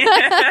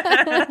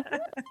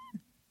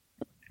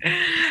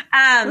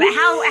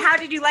 How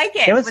did you like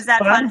it? It was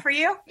that fun for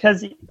you? Because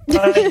so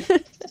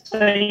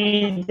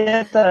you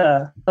did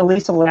the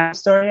Lisa Lamb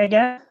story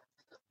again.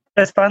 It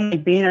was fun,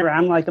 like being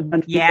around like a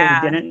bunch of people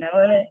who didn't know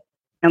it,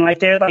 and like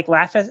they would like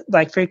laugh at,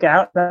 like freak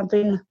out about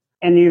something,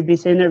 and you'd be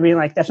sitting there being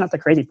like, "That's not the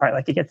crazy part."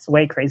 Like it gets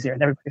way crazier,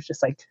 and everybody's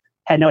just like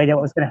had no idea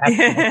what was going to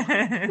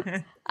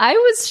happen. I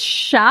was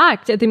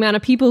shocked at the amount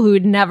of people who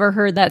had never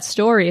heard that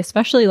story,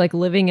 especially like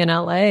living in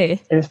LA.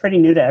 It was pretty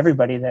new to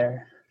everybody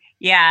there.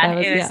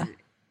 Yeah,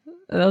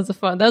 that was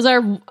fun. That was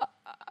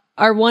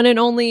our one and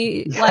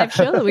only live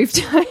show that we've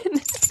done.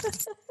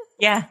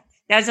 Yeah,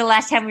 that was the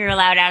last time we were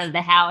allowed out of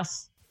the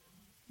house.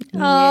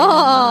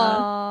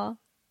 Oh,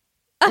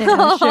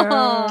 yeah,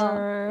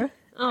 sure.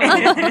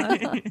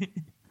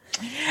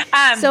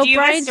 So do you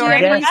Brian, have a story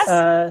for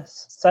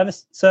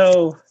us?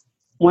 So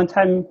one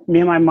time, me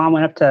and my mom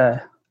went up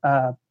to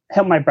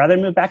help my brother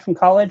move back from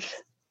college,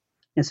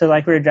 and so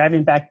like we were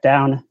driving back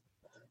down,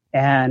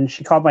 and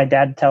she called my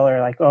dad to tell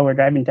her like, "Oh, we're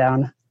driving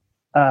down.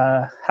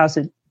 How's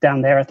it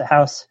down there at the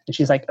house?" And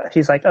she's like,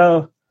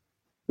 "Oh,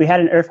 we had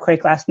an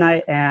earthquake last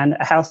night, and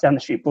a house down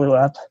the street blew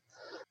up."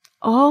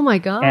 Oh my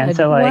God! And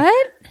so like,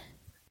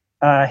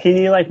 what? He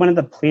knew like one of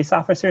the police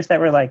officers that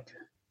were like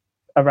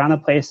around the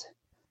place,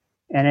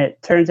 and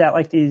it turns out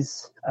like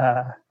these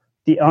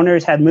the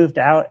owners had moved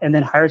out and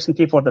then hired some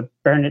people to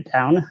burn it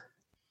down.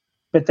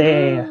 But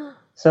they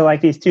so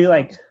like these two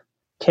like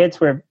kids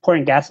were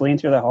pouring gasoline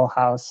through the whole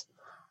house.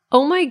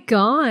 Oh my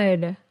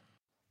God!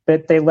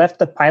 But they left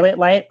the pilot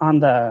light on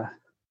the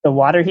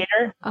water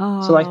heater.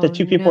 Oh, so like the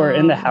two people were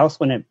in the house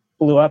when it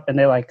blew up, and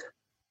they like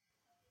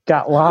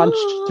got launched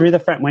through the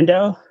front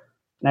window.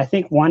 And I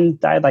think one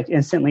died like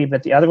instantly,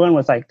 but the other one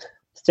was like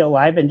still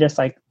alive and just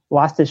like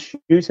lost his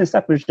shoes and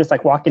stuff. It was just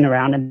like walking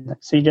around, and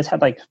so he just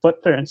had like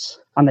footprints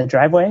on the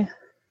driveway.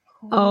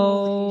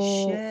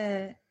 Oh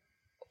shit!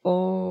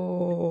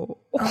 Oh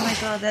my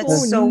God,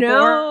 that's so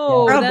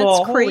no! horrible.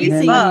 That's crazy.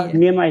 And then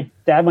me and my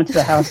dad went to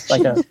the house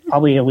like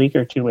probably a week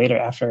or two later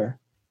after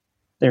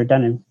they were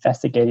done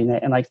investigating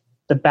it, and like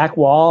the back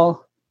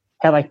wall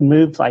had like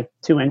moved like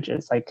 2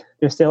 inches. Like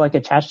it was still like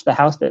attached to the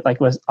house, but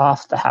like was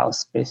off the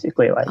house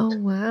basically. Like oh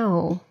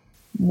wow,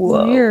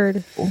 whoa.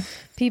 Weird.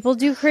 People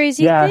do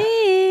crazy things.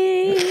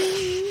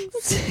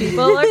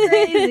 People are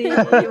crazy.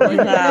 What are you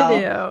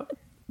gonna do?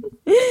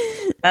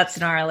 That's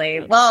gnarly.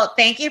 Well,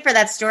 thank you for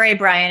that story,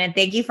 Brian, and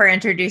thank you for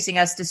introducing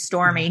us to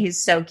Stormy.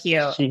 He's so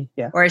cute.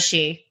 Or is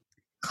she?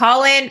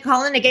 Call in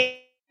again,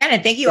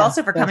 and thank you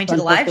also for coming to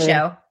the live show.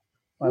 Yeah.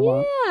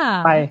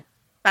 Bye.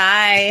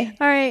 Bye.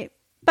 All right.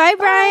 Bye,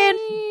 Brian.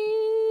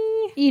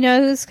 You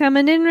know who's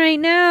coming in right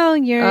now.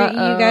 You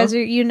guys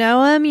are, you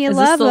know him. You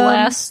love him.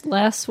 Is this the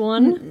last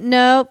one?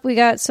 Nope, we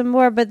got some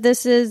more, but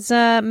this is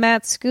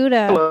Matt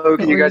Scuda. Hello,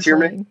 can you guys hear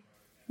me?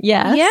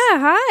 Yes. Yeah.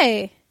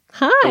 Hi.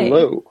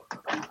 Hello.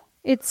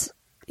 It's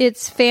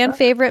fan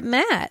favorite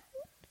Matt.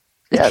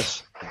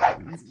 Yes.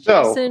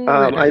 So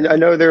I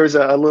know there was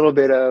a little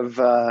bit of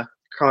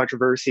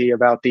controversy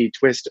about the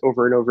twist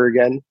over and over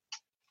again.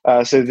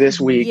 So this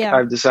week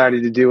I've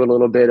decided to do a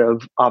little bit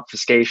of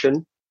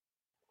obfuscation.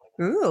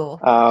 Ooh.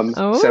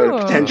 So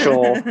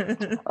potential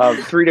of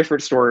 3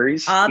 different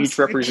stories, each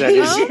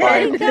represented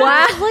by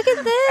Wow, look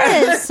at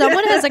this.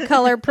 Someone has a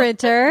color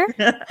printer.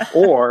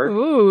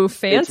 Or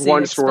fancy, it's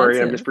one story.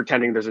 expensive. I'm just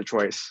pretending there's a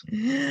choice.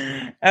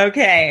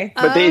 Okay.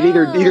 But it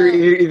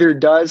either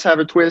does have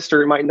a twist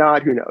or it might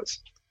not. Who knows?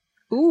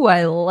 Ooh,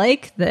 I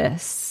like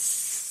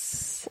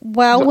this.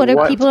 Well, So what do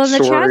what people in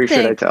the story chat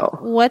should I think? tell?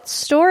 What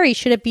story?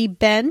 Should it be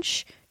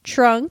bench,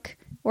 trunk,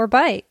 or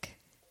bike?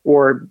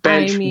 Or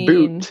bench, I mean-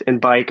 boot, and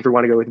bike if we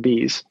want to go with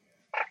bees.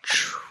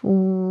 Trunk.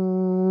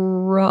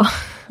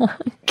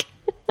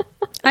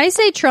 I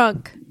say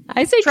trunk.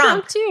 I say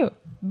trunk too.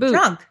 Boot.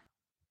 Trunk.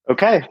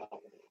 Okay.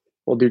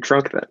 We'll do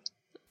trunk then.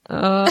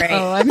 Oh,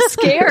 I'm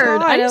scared.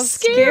 God, I'm that's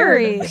scared.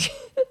 scary.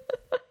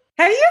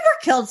 Have you ever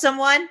killed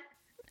someone?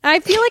 I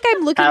feel like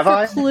I'm looking Have for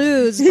I?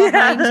 clues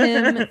behind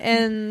him,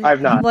 and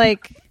I've not.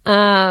 like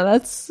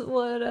That's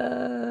what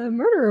a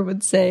murderer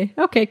would say.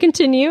 Okay,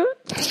 continue.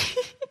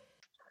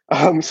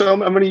 So I'm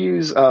going to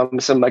use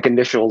some like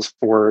initials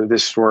for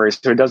this story,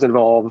 so it does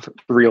involve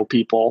real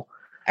people.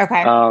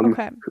 Okay.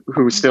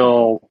 Who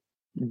still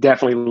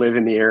definitely live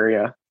in the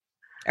area.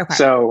 Okay.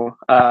 So,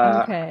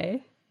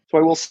 okay. So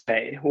I will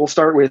say, we'll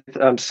start with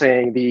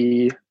saying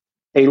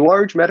a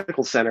large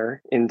medical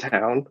center in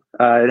town.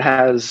 It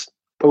has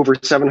over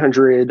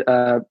 700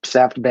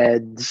 staffed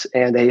beds,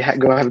 and they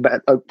have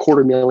about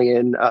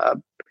 250,000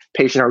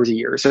 patient hours a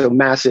year. So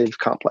massive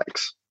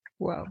complex.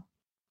 Wow.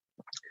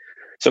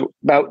 So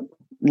about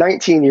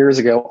 19 years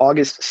ago,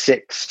 August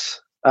 6th,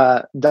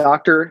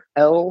 Dr.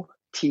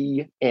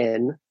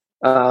 L.T.N.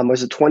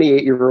 Was a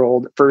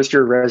 28-year-old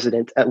first-year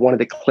resident at one of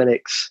the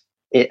clinics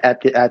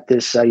at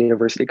this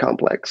university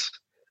complex,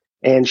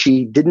 and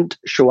she didn't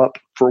show up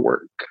for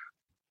work.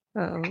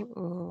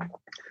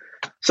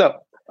 So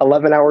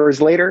 11 hours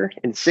later,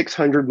 and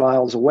 600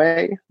 miles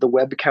away, the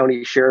Webb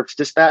County Sheriff's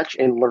Dispatch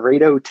in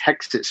Laredo,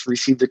 Texas,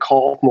 received a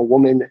call from a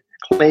woman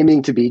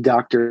claiming to be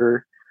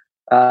Dr.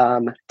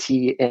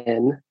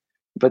 T.N.,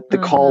 but the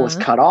call was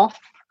cut off.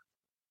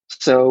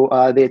 So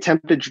they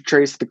attempted to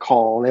trace the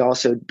call, and they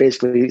also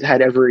basically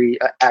had every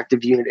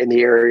active unit in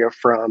the area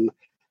from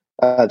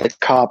the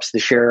cops, the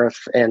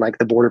sheriff, and like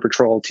the border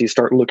patrol to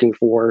start looking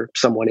for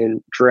someone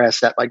in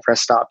dress at like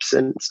rest stops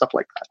and stuff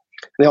like that.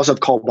 And they also have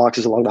call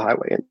boxes along the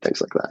highway and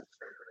things like that.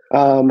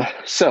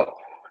 So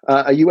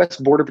a U.S.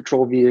 Border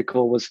Patrol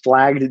vehicle was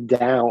flagged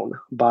down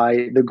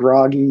by the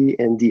groggy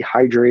and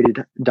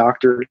dehydrated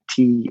Dr.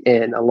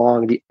 T.N.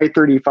 along the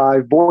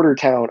I-35 border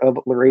town of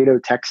Laredo,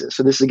 Texas.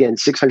 So this is, again,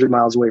 600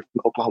 miles away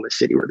from Oklahoma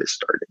City where this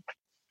started.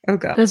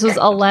 Okay. This was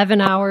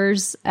 11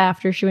 hours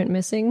after she went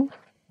missing?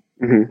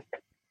 Mm-hmm.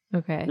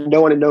 Okay.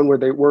 No one had known where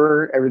they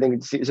were.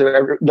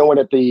 No one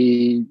at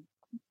the...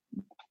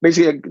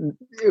 Basically,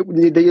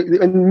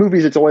 in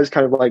movies, it's always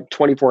kind of like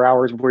 24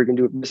 hours before you can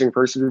do missing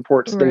person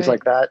reports, things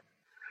like that.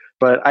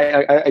 But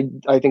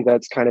I think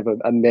that's kind of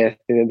a myth.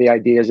 And the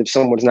idea is if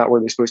someone's not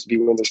where they're supposed to be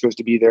when they're supposed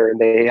to be there, and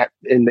they're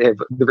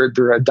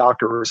a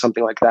doctor or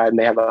something like that, and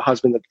they have a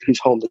husband who's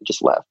home that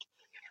just left,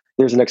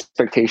 there's an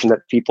expectation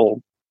that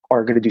people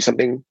are going to do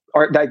something,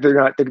 or that they're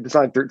not. It's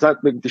not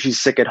like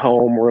she's sick at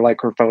home or like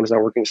her phone is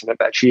not working, something like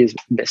that. She is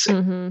missing.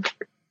 Mm-hmm.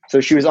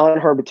 So she was on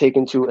her but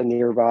taken to a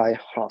nearby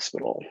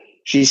hospital.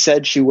 She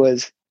said she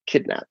was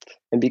kidnapped,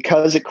 and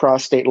because it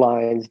crossed state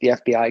lines, the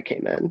FBI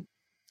came in.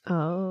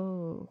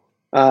 Oh.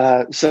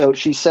 So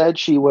she said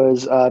she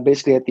was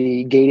basically at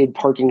the gated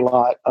parking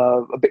lot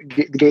of a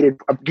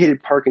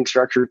gated parking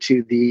structure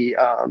to the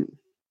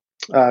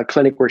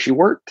clinic where she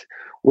worked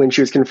when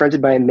she was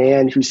confronted by a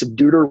man who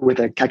subdued her with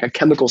a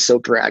chemical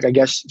soap drag. I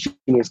guess she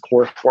means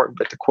chloroform,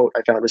 but the quote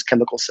I found was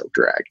chemical soap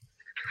drag.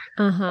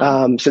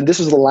 So this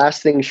was the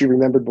last thing she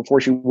remembered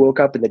before she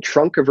woke up in the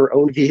trunk of her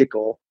own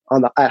vehicle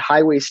at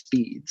highway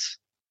speeds,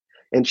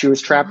 and she was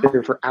trapped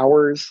there for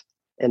hours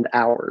and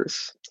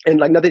hours, and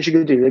like nothing she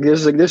could do. Like,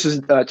 this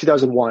is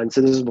 2001, so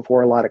this is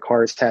before a lot of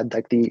cars had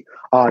like the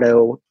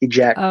auto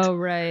eject. Oh,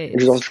 right. And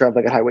she was also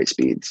traveling at highway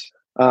speeds.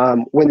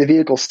 When the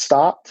vehicle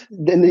stopped,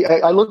 then I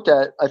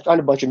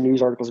found a bunch of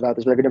news articles about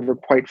this, but I could never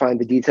quite find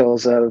the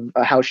details of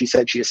how she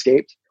said she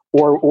escaped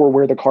or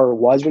where the car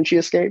was when she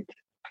escaped.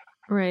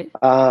 Right.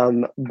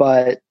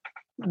 But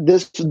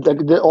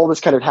all this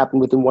kind of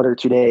happened within 1 or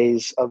 2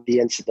 days of the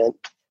incident,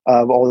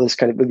 of all this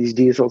kind of these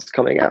details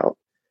coming out.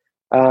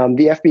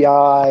 The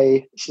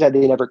FBI said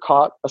they never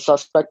caught a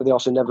suspect, but they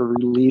also never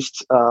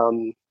released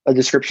a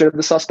description of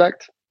the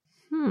suspect.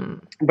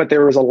 But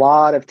there was a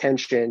lot of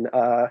tension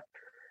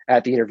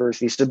at the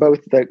university. So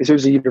it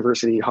was a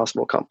university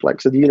hospital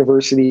complex. So the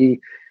university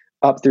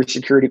upped their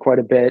security quite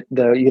a bit.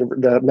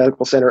 The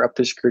medical center upped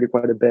their security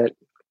quite a bit.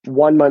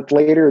 1 month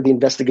later, the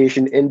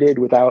investigation ended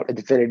without a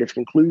definitive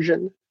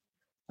conclusion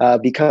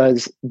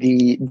because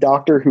the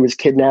doctor who was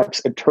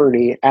kidnapped's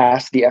attorney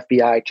asked the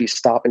FBI to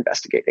stop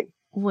investigating.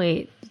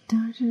 Wait,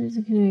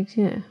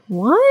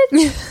 what?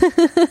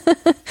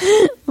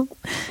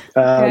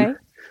 Okay.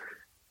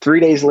 3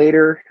 days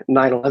later,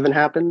 9/11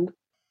 happened,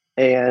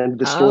 and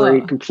the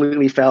story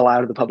completely fell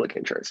out of the public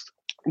interest.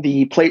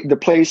 The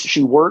place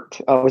she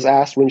worked was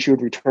asked when she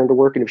would return to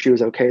work and if she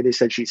was okay. They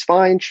said she's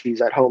fine, she's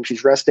at home,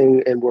 she's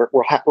resting, and we're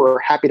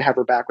happy to have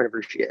her back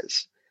whenever she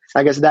is.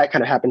 I guess that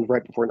kind of happened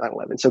right before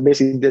 9/11. So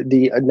basically,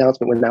 the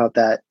announcement went out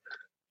that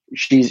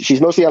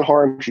she's mostly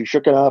unharmed, she's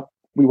shooken up,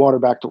 we want her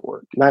back to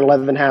work.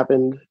 9/11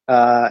 happened,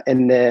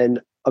 and then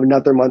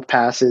another month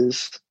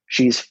passes.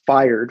 She's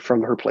fired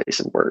from her place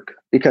of work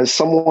because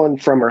someone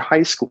from her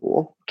high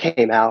school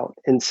came out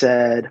and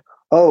said,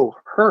 "Oh,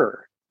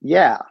 her.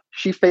 Yeah,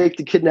 she faked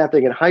a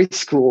kidnapping in high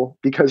school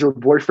because her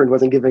boyfriend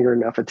wasn't giving her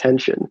enough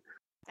attention."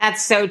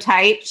 That's so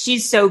tight.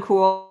 She's so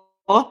cool.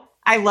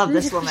 I love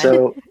this woman.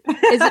 So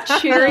is it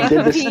Cherry?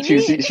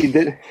 She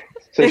did.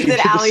 So she did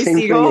the same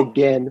thing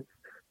again.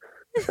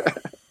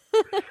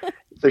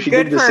 So she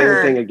did the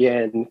same thing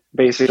again,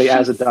 basically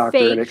as a doctor,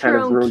 and it kind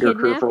of ruined her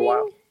career for a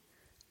while.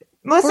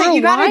 Melissa,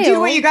 you got to do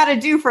what you got to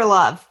do for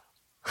love.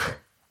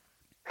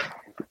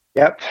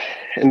 Yep,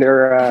 and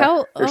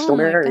they're still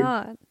married.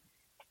 God.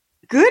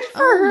 Good for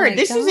her.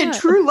 This is a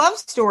true love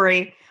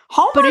story.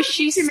 Hallmark, but is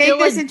she to make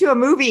this into a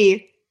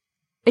movie?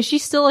 Is she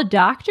still a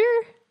doctor?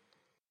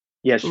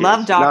 Yes,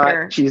 love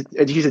doctor. She's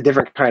a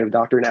different kind of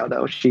doctor now,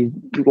 though. She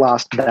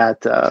lost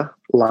that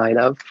line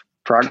of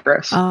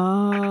progress.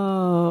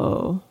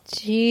 Oh,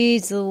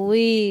 jeez,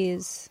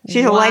 Louise!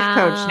 She's a life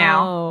coach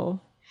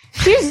now.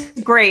 She's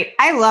great.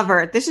 I love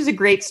her. This is a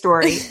great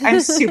story.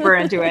 I'm super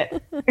into it.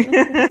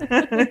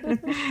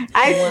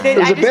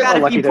 I just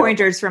got a few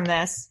pointers from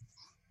this.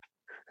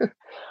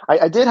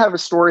 I did have a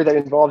story that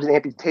involved an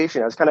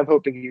amputation. I was kind of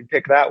hoping you'd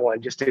pick that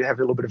one just to have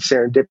a little bit of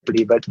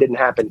serendipity, but it didn't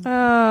happen.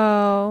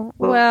 Oh,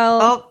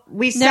 well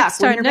we suck.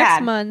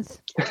 Next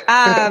month.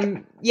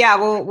 Yeah,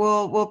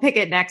 we'll pick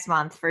it next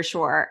month for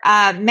sure.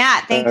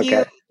 Matt,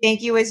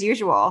 thank you as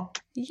usual.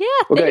 Yeah.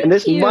 Okay, and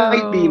this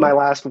might be my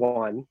last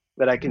one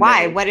that I can.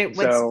 Why?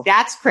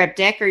 That's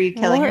cryptic. Are you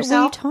killing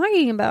yourself? What are you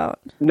talking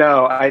about?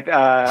 No,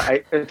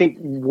 I think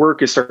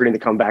work is starting to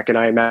come back, and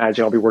I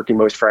imagine I'll be working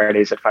most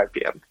Fridays at 5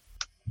 p.m.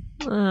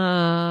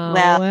 Well,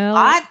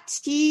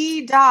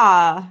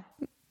 da.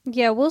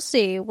 Yeah, we'll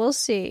see.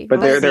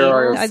 But there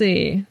are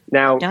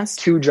now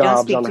 2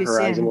 jobs on the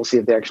horizon. Soon. We'll see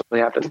if they actually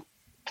happen.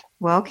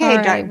 Well, okay,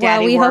 right.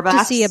 Daddy we Warbucks. hope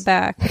to see you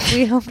back.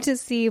 We hope to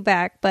see you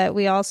back, but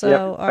we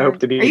also I hope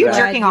to be Are you back.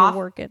 jerking off?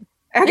 Working.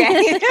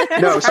 Okay.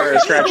 No, sorry, I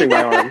was scratching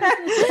my arm.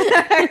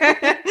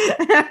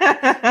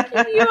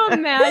 Can you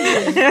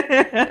imagine?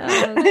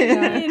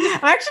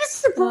 I'm actually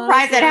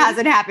surprised that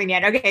hasn't happened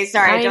yet. Okay,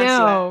 sorry. I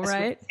know,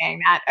 right?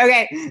 Saying that.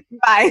 Okay,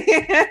 bye.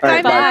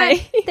 Right,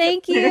 bye.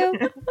 Thank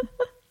you.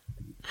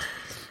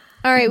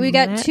 All right, we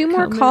got 2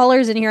 more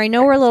callers in here. I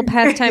know we're a little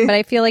past time, but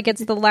I feel like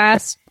it's the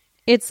last.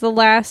 It's the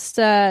last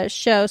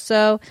show,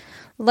 so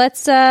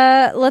let's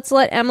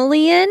let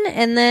Emily in,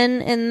 and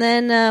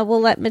then we'll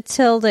let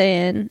Matilda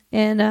in.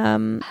 And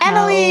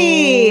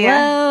Emily,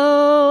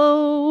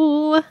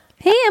 hello,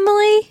 hey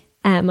Emily.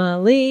 Am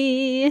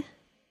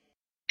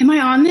I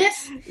on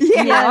this?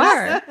 Yeah, you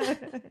are.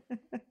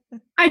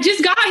 I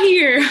just got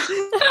here.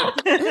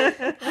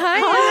 Hi,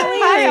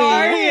 how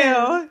are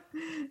you?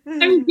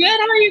 I'm good.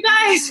 How are you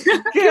guys?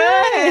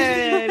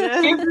 Good.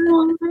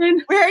 Everyone.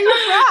 Where are you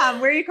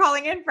from? Where are you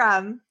calling in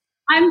from?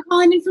 I'm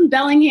calling in from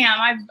Bellingham.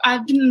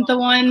 I've been the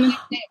one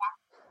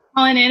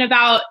calling in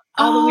about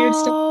all the weird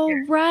stuff. Oh,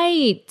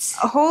 right.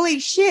 Holy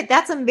shit,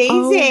 that's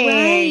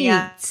amazing.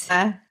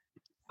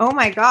 Oh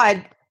my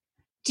God.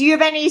 Do you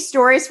have any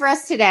stories for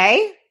us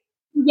today?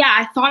 Yeah,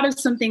 I thought of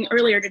something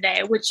earlier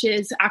today, which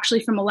is actually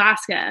from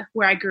Alaska,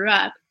 where I grew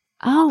up.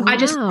 Oh, wow. I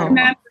just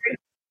remembered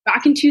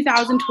back in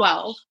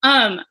 2012.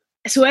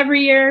 So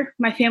every year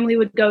my family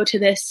would go to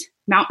this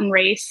mountain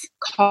race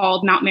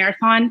called Mount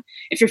Marathon.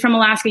 If you're from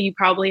Alaska, you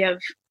probably have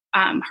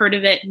heard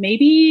of it.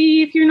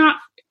 Maybe if you're not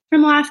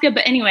from Alaska,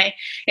 but anyway,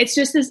 it's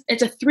just this,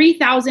 it's a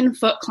 3,000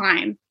 foot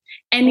climb.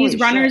 And these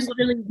runners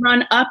literally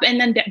run up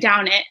and then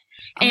down it.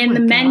 And the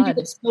men do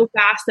it so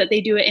fast that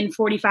they do it in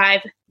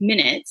 45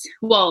 minutes.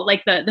 Well,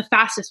 like the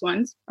fastest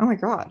ones. Oh my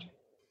God.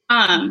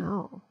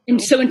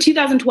 And so in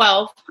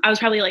 2012, I was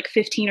probably like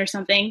 15 or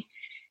something.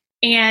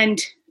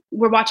 And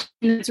we're watching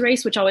this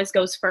race, which always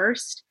goes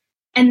first.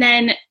 And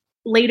then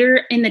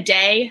later in the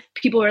day,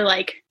 people were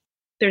like,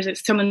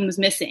 someone was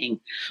missing.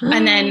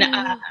 And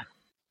then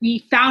we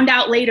found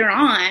out later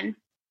on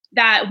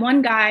that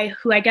one guy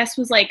who I guess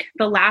was like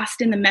the last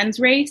in the men's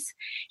race,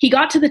 he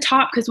got to the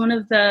top because one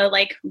of the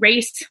like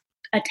race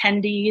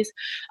attendees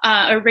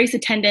or race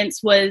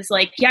attendants was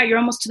like, yeah, you're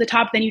almost to the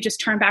top. Then you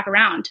just turn back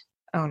around.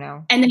 Oh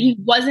no. And then he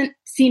wasn't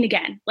seen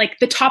again. Like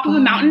the top of a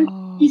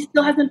mountain, he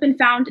still hasn't been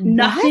found.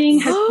 Nothing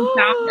has been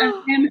found of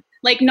him.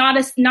 Like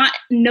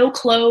no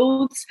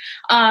clothes,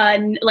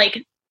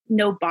 like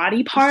no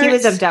body parts. He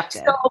was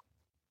abducted. So,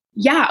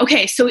 yeah.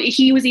 Okay. So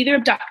he was either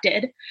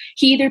abducted.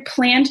 He either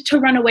planned to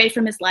run away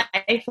from his life,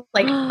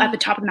 like at the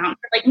top of the mountain,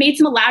 like made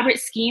some elaborate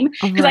scheme.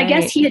 Because I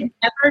guess he had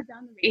never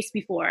done the race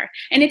before,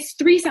 and it's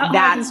 3,000.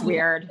 That's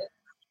weird.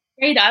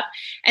 Straight up,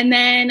 and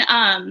then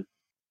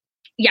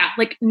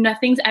like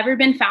nothing's ever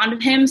been found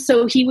of him.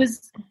 So he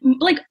was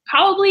like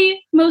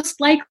probably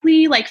most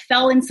likely like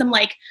fell in some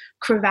like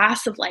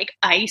crevasse of like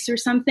ice or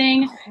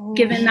something,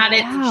 given that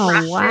it's in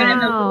the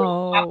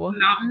top of the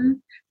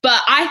mountain.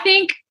 But I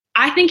think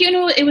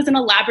it was an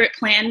elaborate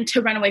plan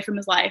to run away from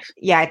his life.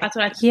 Yeah, that's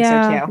what I think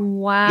so too.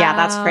 Wow. Yeah,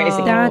 that's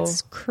crazy.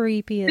 That's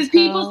creepy as hell. Because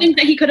people think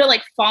that he could have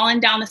like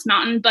fallen down this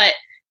mountain, but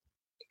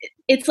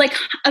it's like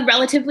a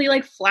relatively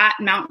like flat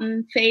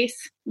mountain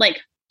face.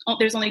 Like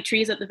there's only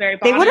trees at the very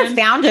bottom. They would have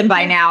found him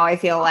by now, I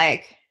feel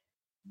like.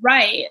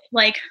 Right.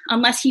 Like,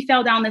 unless he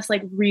fell down this,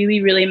 like,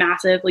 really, really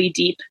massively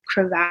deep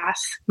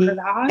crevasse.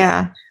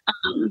 Yeah.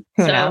 Who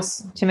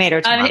knows? Tomato.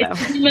 His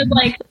name was,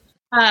 like,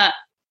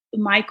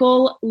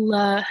 Michael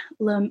Lemaitre,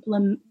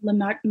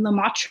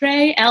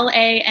 Lamaitre.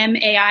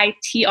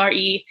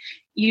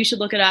 You should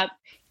look it up.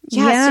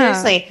 Yeah.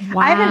 Seriously.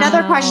 Wow. I have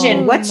another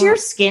question. What's your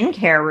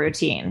skincare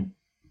routine?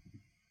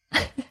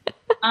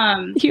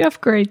 You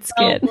have great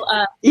skin.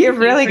 You have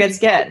really good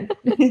skin.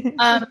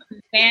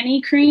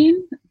 Vanny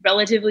cream,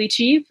 relatively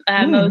cheap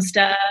at most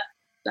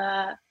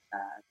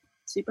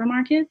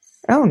supermarkets.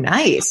 Oh,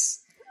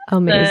 nice.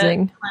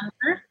 Amazing.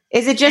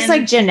 Is it just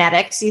like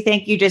genetics? You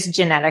think you just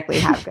genetically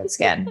have good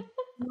skin?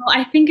 Well,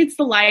 I think it's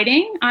the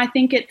lighting. I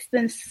think it's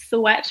the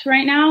sweat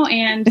right now,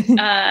 and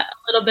a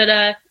little bit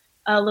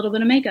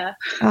of makeup.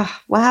 Oh,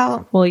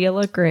 wow. Well, you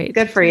look great.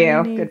 Good for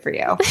you. Good for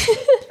you.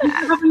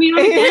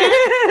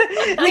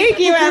 Thank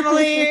you,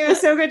 Emily. It was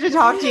so good to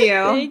talk to you.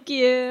 Thank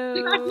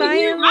you. Bye,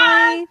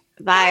 Emily.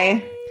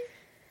 Bye.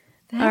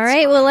 All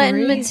right, we'll let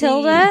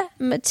Matilda.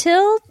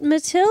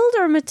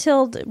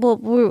 Well,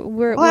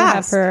 we'll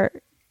have her.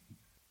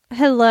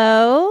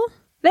 Hello.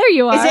 There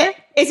you are.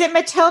 Is it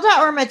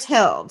Matilda or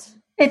Matilde?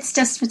 It's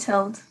just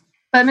Matilde,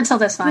 but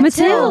Matilda's fine.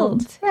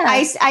 Matilde. Yeah.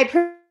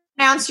 I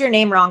pronounced your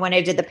name wrong when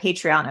I did the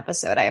Patreon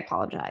episode. I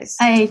apologize.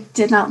 I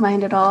did not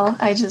mind at all.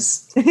 I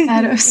just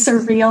had a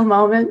surreal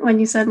moment when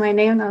you said my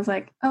name, and I was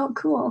like, "Oh,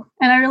 cool!"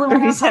 And I really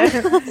wanted to talk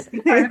about this.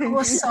 The article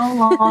was so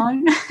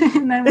long,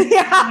 and I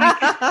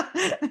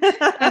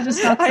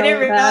just felt so I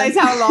didn't bad. realize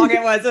how long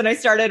it was when I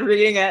started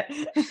reading it.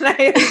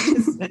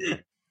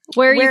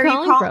 Where are you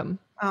calling from?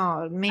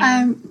 Oh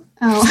man,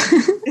 I'm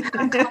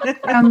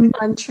from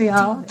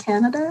Montreal,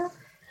 Canada.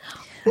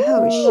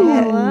 Oh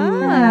shit!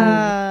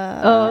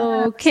 Wow.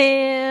 Oh,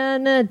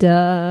 Canada.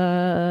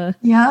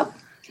 Yep.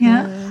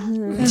 Yeah.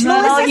 Is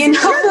that all you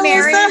know? You're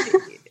married.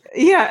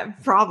 Yeah,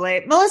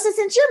 probably. Melissa,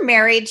 since you're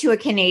married to a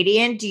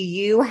Canadian, do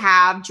you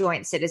have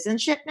joint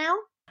citizenship now?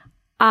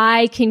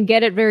 I can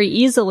get it very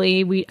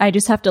easily. I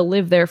just have to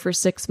live there for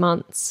 6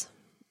 months.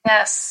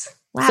 Yes.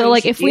 Wow, so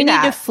like if we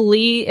need to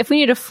flee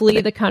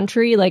the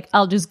country, like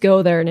I'll just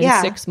go there and in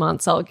 6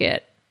 months I'll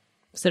get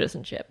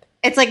citizenship.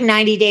 It's like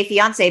 90 Day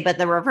Fiance, but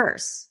the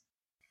reverse.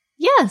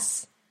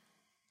 Yes.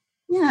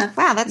 Yeah.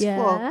 Wow, that's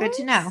cool. Good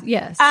to know.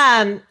 Yes.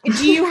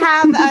 Do you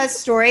have a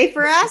story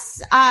for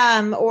us?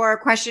 Or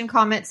question,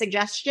 comment,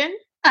 suggestion?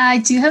 I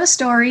do have a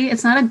story.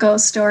 It's not a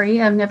ghost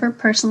story. I've never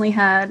personally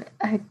had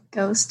a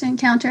ghost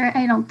encounter,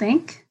 I don't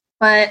think.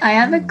 But I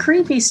have a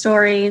creepy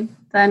story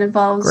that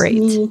involves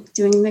me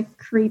doing the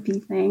creepy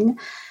thing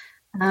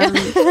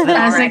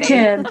as a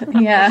kid.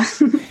 Yeah.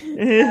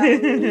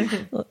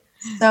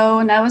 So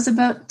when I was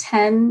about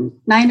 9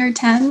 or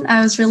 10,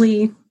 I was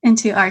really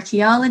into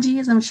archaeology,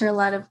 as I'm sure a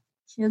lot of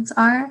kids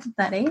are at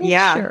that age.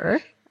 Yeah,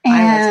 sure.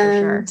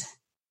 And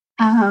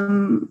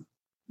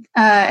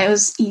it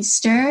was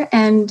Easter,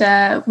 and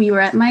we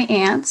were at my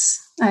aunt's.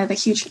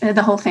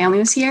 The whole family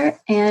was here,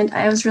 and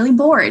I was really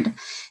bored.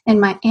 And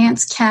my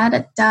aunt's cat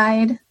had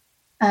died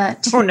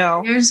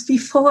 2 years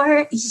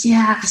before.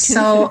 Yeah,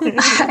 so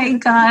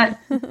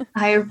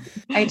I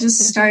just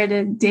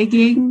started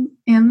digging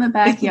in the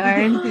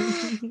backyard,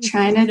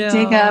 trying to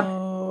dig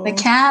up the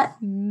cat,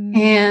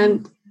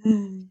 and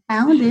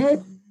found it.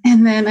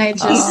 And then I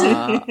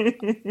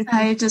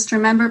just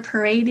remember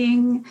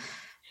parading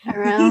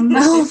around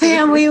the whole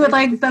family with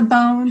like the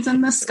bones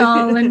and the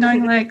skull and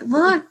going like,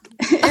 look,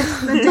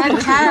 it's the dead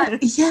cat.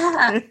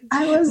 Yeah,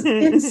 I was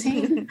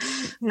insane.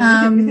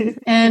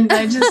 And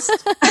I just,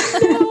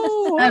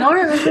 I don't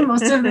remember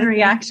most of the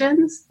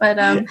reactions, but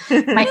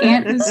my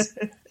aunt was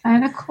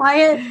kind of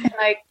quiet and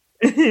I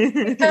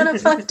kind of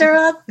fucked her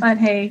up, but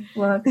hey,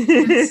 look.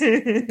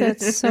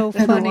 That's so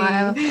funny.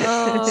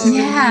 Oh,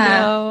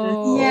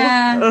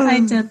 yeah, I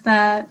did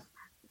that.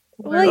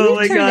 Well,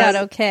 you turned out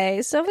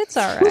okay, so it's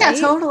all right. Yeah,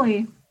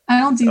 totally. I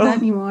don't do that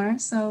anymore,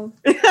 so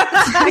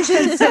I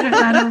consider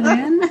that a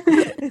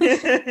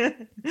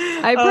win.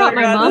 I brought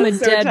my mom a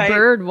dead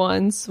bird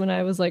once when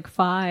I was like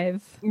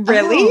 5.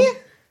 Really? Oh.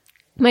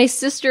 My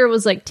sister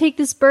was like, take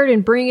this bird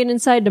and bring it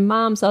inside to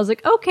mom. So I was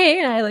like, okay.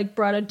 And I like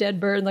brought a dead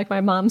bird and like my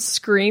mom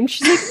screamed.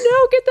 She's like,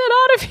 no, get that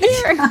out of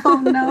here.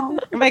 Oh no.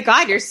 Oh my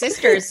God, your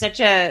sister is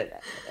such a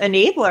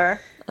enabler.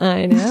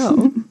 I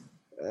know.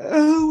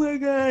 Oh my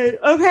God.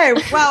 Okay.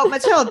 Well,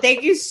 Matilda,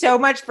 thank you so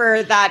much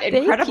for that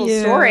incredible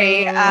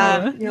story. You're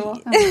welcome.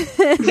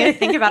 I'm going to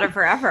think about it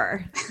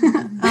forever.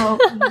 Oh.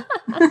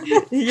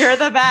 You're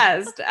the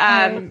best.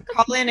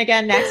 Call in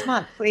again next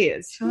month,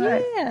 please. Sure.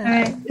 Yeah. All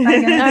right.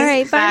 Bye, guys. All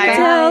right. Bye.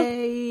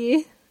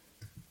 Bye.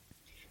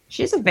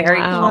 She has a very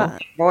calming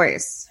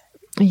voice.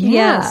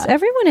 Yes.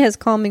 Everyone has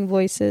calming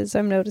voices.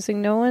 I'm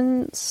noticing no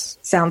one's.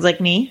 Sounds like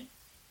me.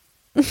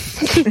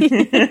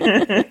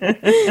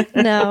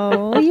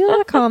 No, you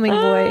have a calming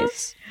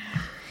voice.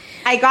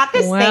 I got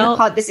this thing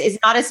called, this is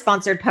not a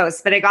sponsored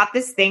post, but I got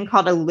this thing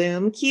called a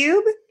Lume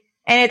Cube.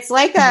 And it's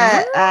like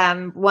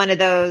a one of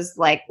those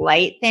like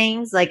light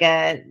things, like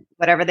a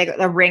whatever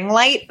the ring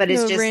light, but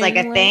it's just like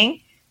a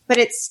thing. But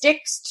it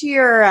sticks to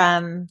your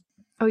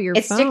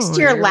it sticks to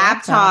your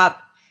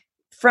laptop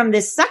from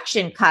this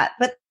suction cup.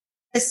 But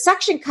the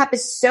suction cup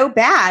is so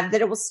bad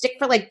that it will stick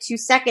for like 2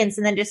 seconds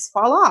and then just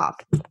fall off.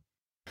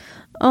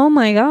 Oh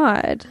my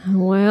God.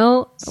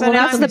 Well,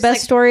 that's the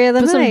best story of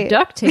the night. Put some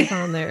duct tape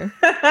on there.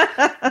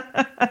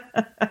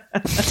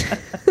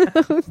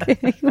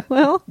 Okay,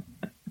 well.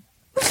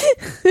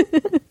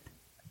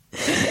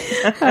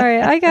 All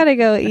right, I gotta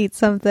go eat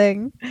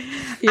something.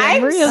 Yeah,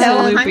 I'm so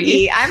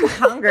hungry. I'm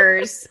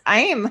hungers.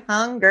 I am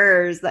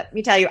hungers. Let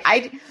me tell you,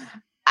 I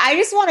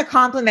just want to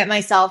compliment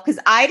myself because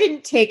I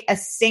didn't take a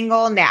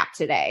single nap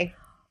today.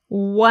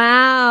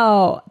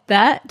 Wow.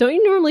 Don't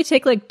you normally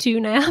take like 2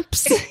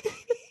 naps?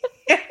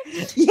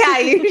 Yeah,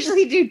 I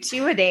usually do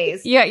 2 a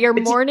days. Yeah, your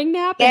morning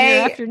nap and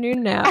your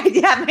afternoon nap. I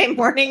have my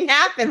morning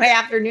nap and my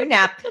afternoon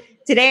nap.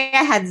 Today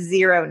I had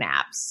 0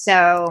 naps.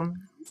 So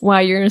wow,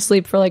 you're going to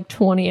sleep for like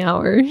 20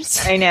 hours.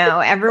 I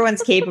know.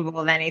 Everyone's capable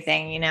of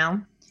anything, you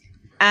know?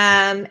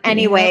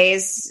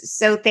 Anyways,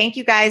 so thank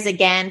you guys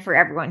again for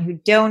everyone who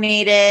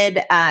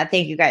donated.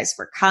 Thank you guys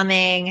for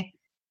coming.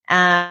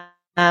 And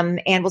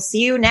we'll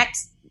see you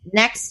next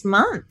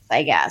month,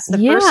 I guess. The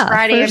first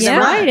Friday of the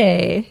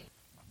month.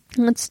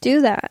 Let's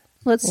do that.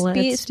 Let's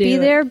be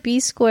there, be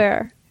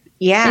square.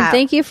 Yeah. And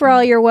thank you for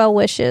all your well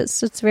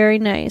wishes. It's very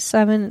nice.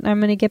 I'm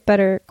going to get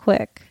better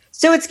quick.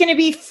 So it's going to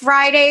be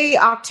Friday,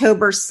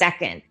 October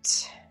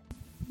 2nd.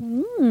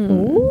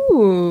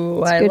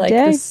 Ooh, I like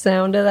the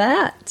sound of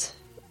that.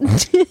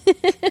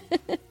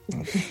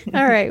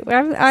 All right,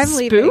 I'm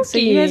leaving. So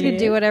you guys can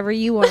do whatever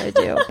you want to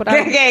do. But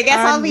okay, I guess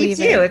I'll leave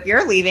too. If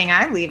you're leaving,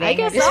 I'm leaving. I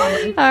guess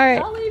I'll leave. All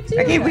right. I'll leave too.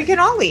 Okay, we can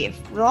all leave.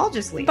 We'll all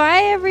just leave.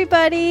 Bye,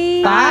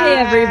 everybody. Bye,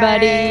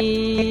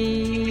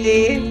 everybody.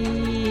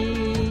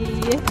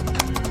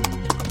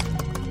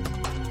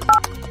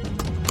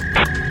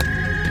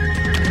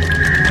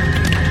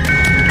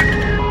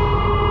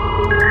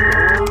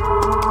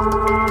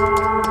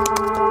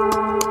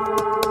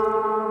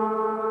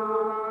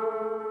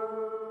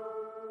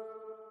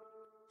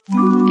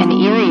 An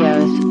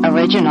Erios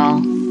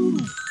original.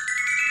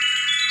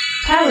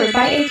 Powered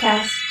by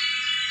Acast.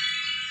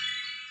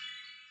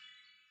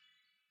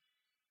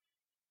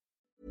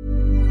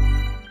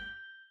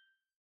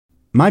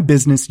 My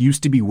business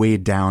used to be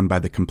weighed down by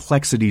the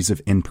complexities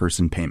of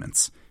in-person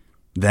payments.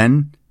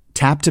 Then,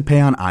 Tap to Pay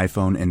on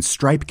iPhone and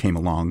Stripe came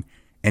along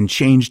and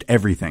changed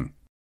everything.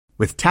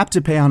 With Tap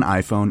to Pay on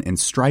iPhone and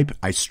Stripe,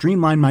 I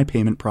streamlined my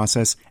payment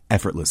process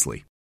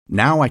effortlessly.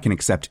 Now I can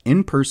accept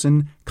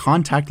in-person,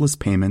 contactless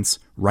payments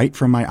right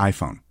from my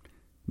iPhone.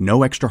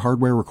 No extra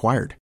hardware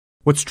required.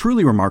 What's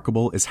truly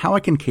remarkable is how I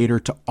can cater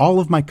to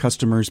all of my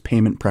customers'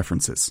 payment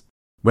preferences.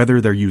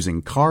 Whether they're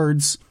using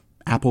cards,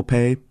 Apple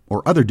Pay,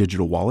 or other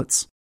digital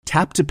wallets,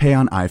 Tap to Pay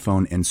on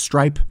iPhone and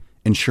Stripe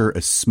ensure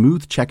a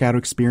smooth checkout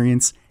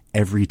experience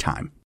every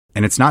time.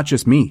 And it's not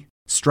just me.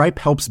 Stripe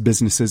helps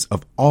businesses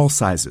of all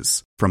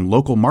sizes, from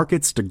local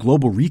markets to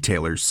global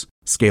retailers,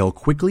 scale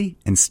quickly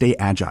and stay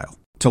agile.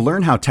 To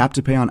learn how Tap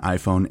to Pay on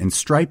iPhone and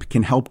Stripe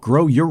can help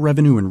grow your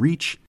revenue and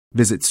reach,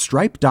 visit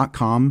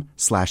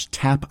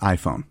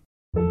stripe.com/tapiphone.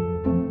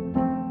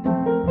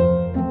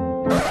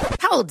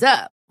 Hold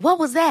up. What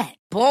was that?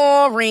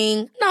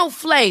 Boring. No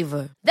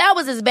flavor. That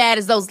was as bad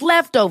as those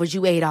leftovers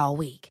you ate all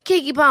week.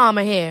 Keke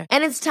Palmer here.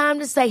 And it's time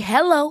to say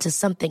hello to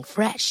something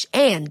fresh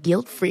and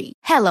guilt-free.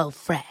 Hello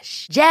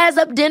Fresh. Jazz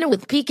up dinner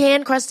with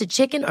pecan-crusted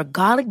chicken or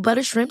garlic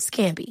butter shrimp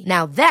scampi.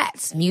 Now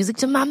that's music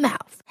to my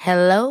mouth.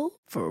 Hello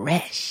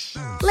Fresh.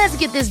 Let's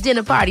get this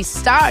dinner party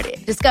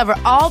started. Discover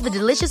all the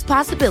delicious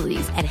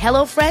possibilities at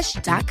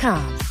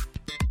HelloFresh.com.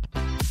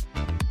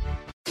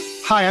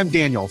 Hi, I'm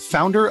Daniel,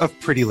 founder of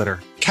Pretty Litter.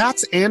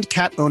 Cats and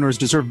cat owners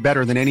deserve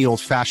better than any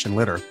old-fashioned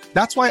litter.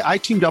 That's why I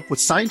teamed up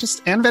with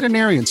scientists and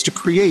veterinarians to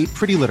create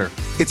Pretty Litter.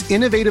 Its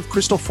innovative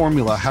crystal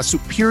formula has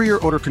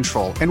superior odor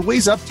control and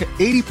weighs up to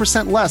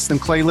 80% less than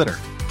clay litter.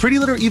 Pretty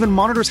Litter even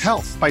monitors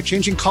health by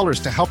changing colors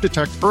to help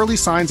detect early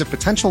signs of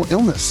potential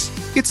illness.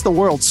 It's the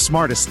world's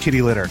smartest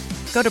kitty litter.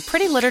 Go to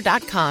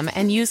prettylitter.com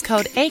and use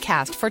code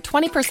ACAST for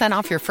 20%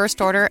 off your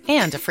first order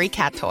and a free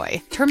cat toy.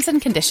 Terms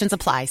and conditions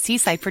apply. See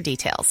site for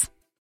details.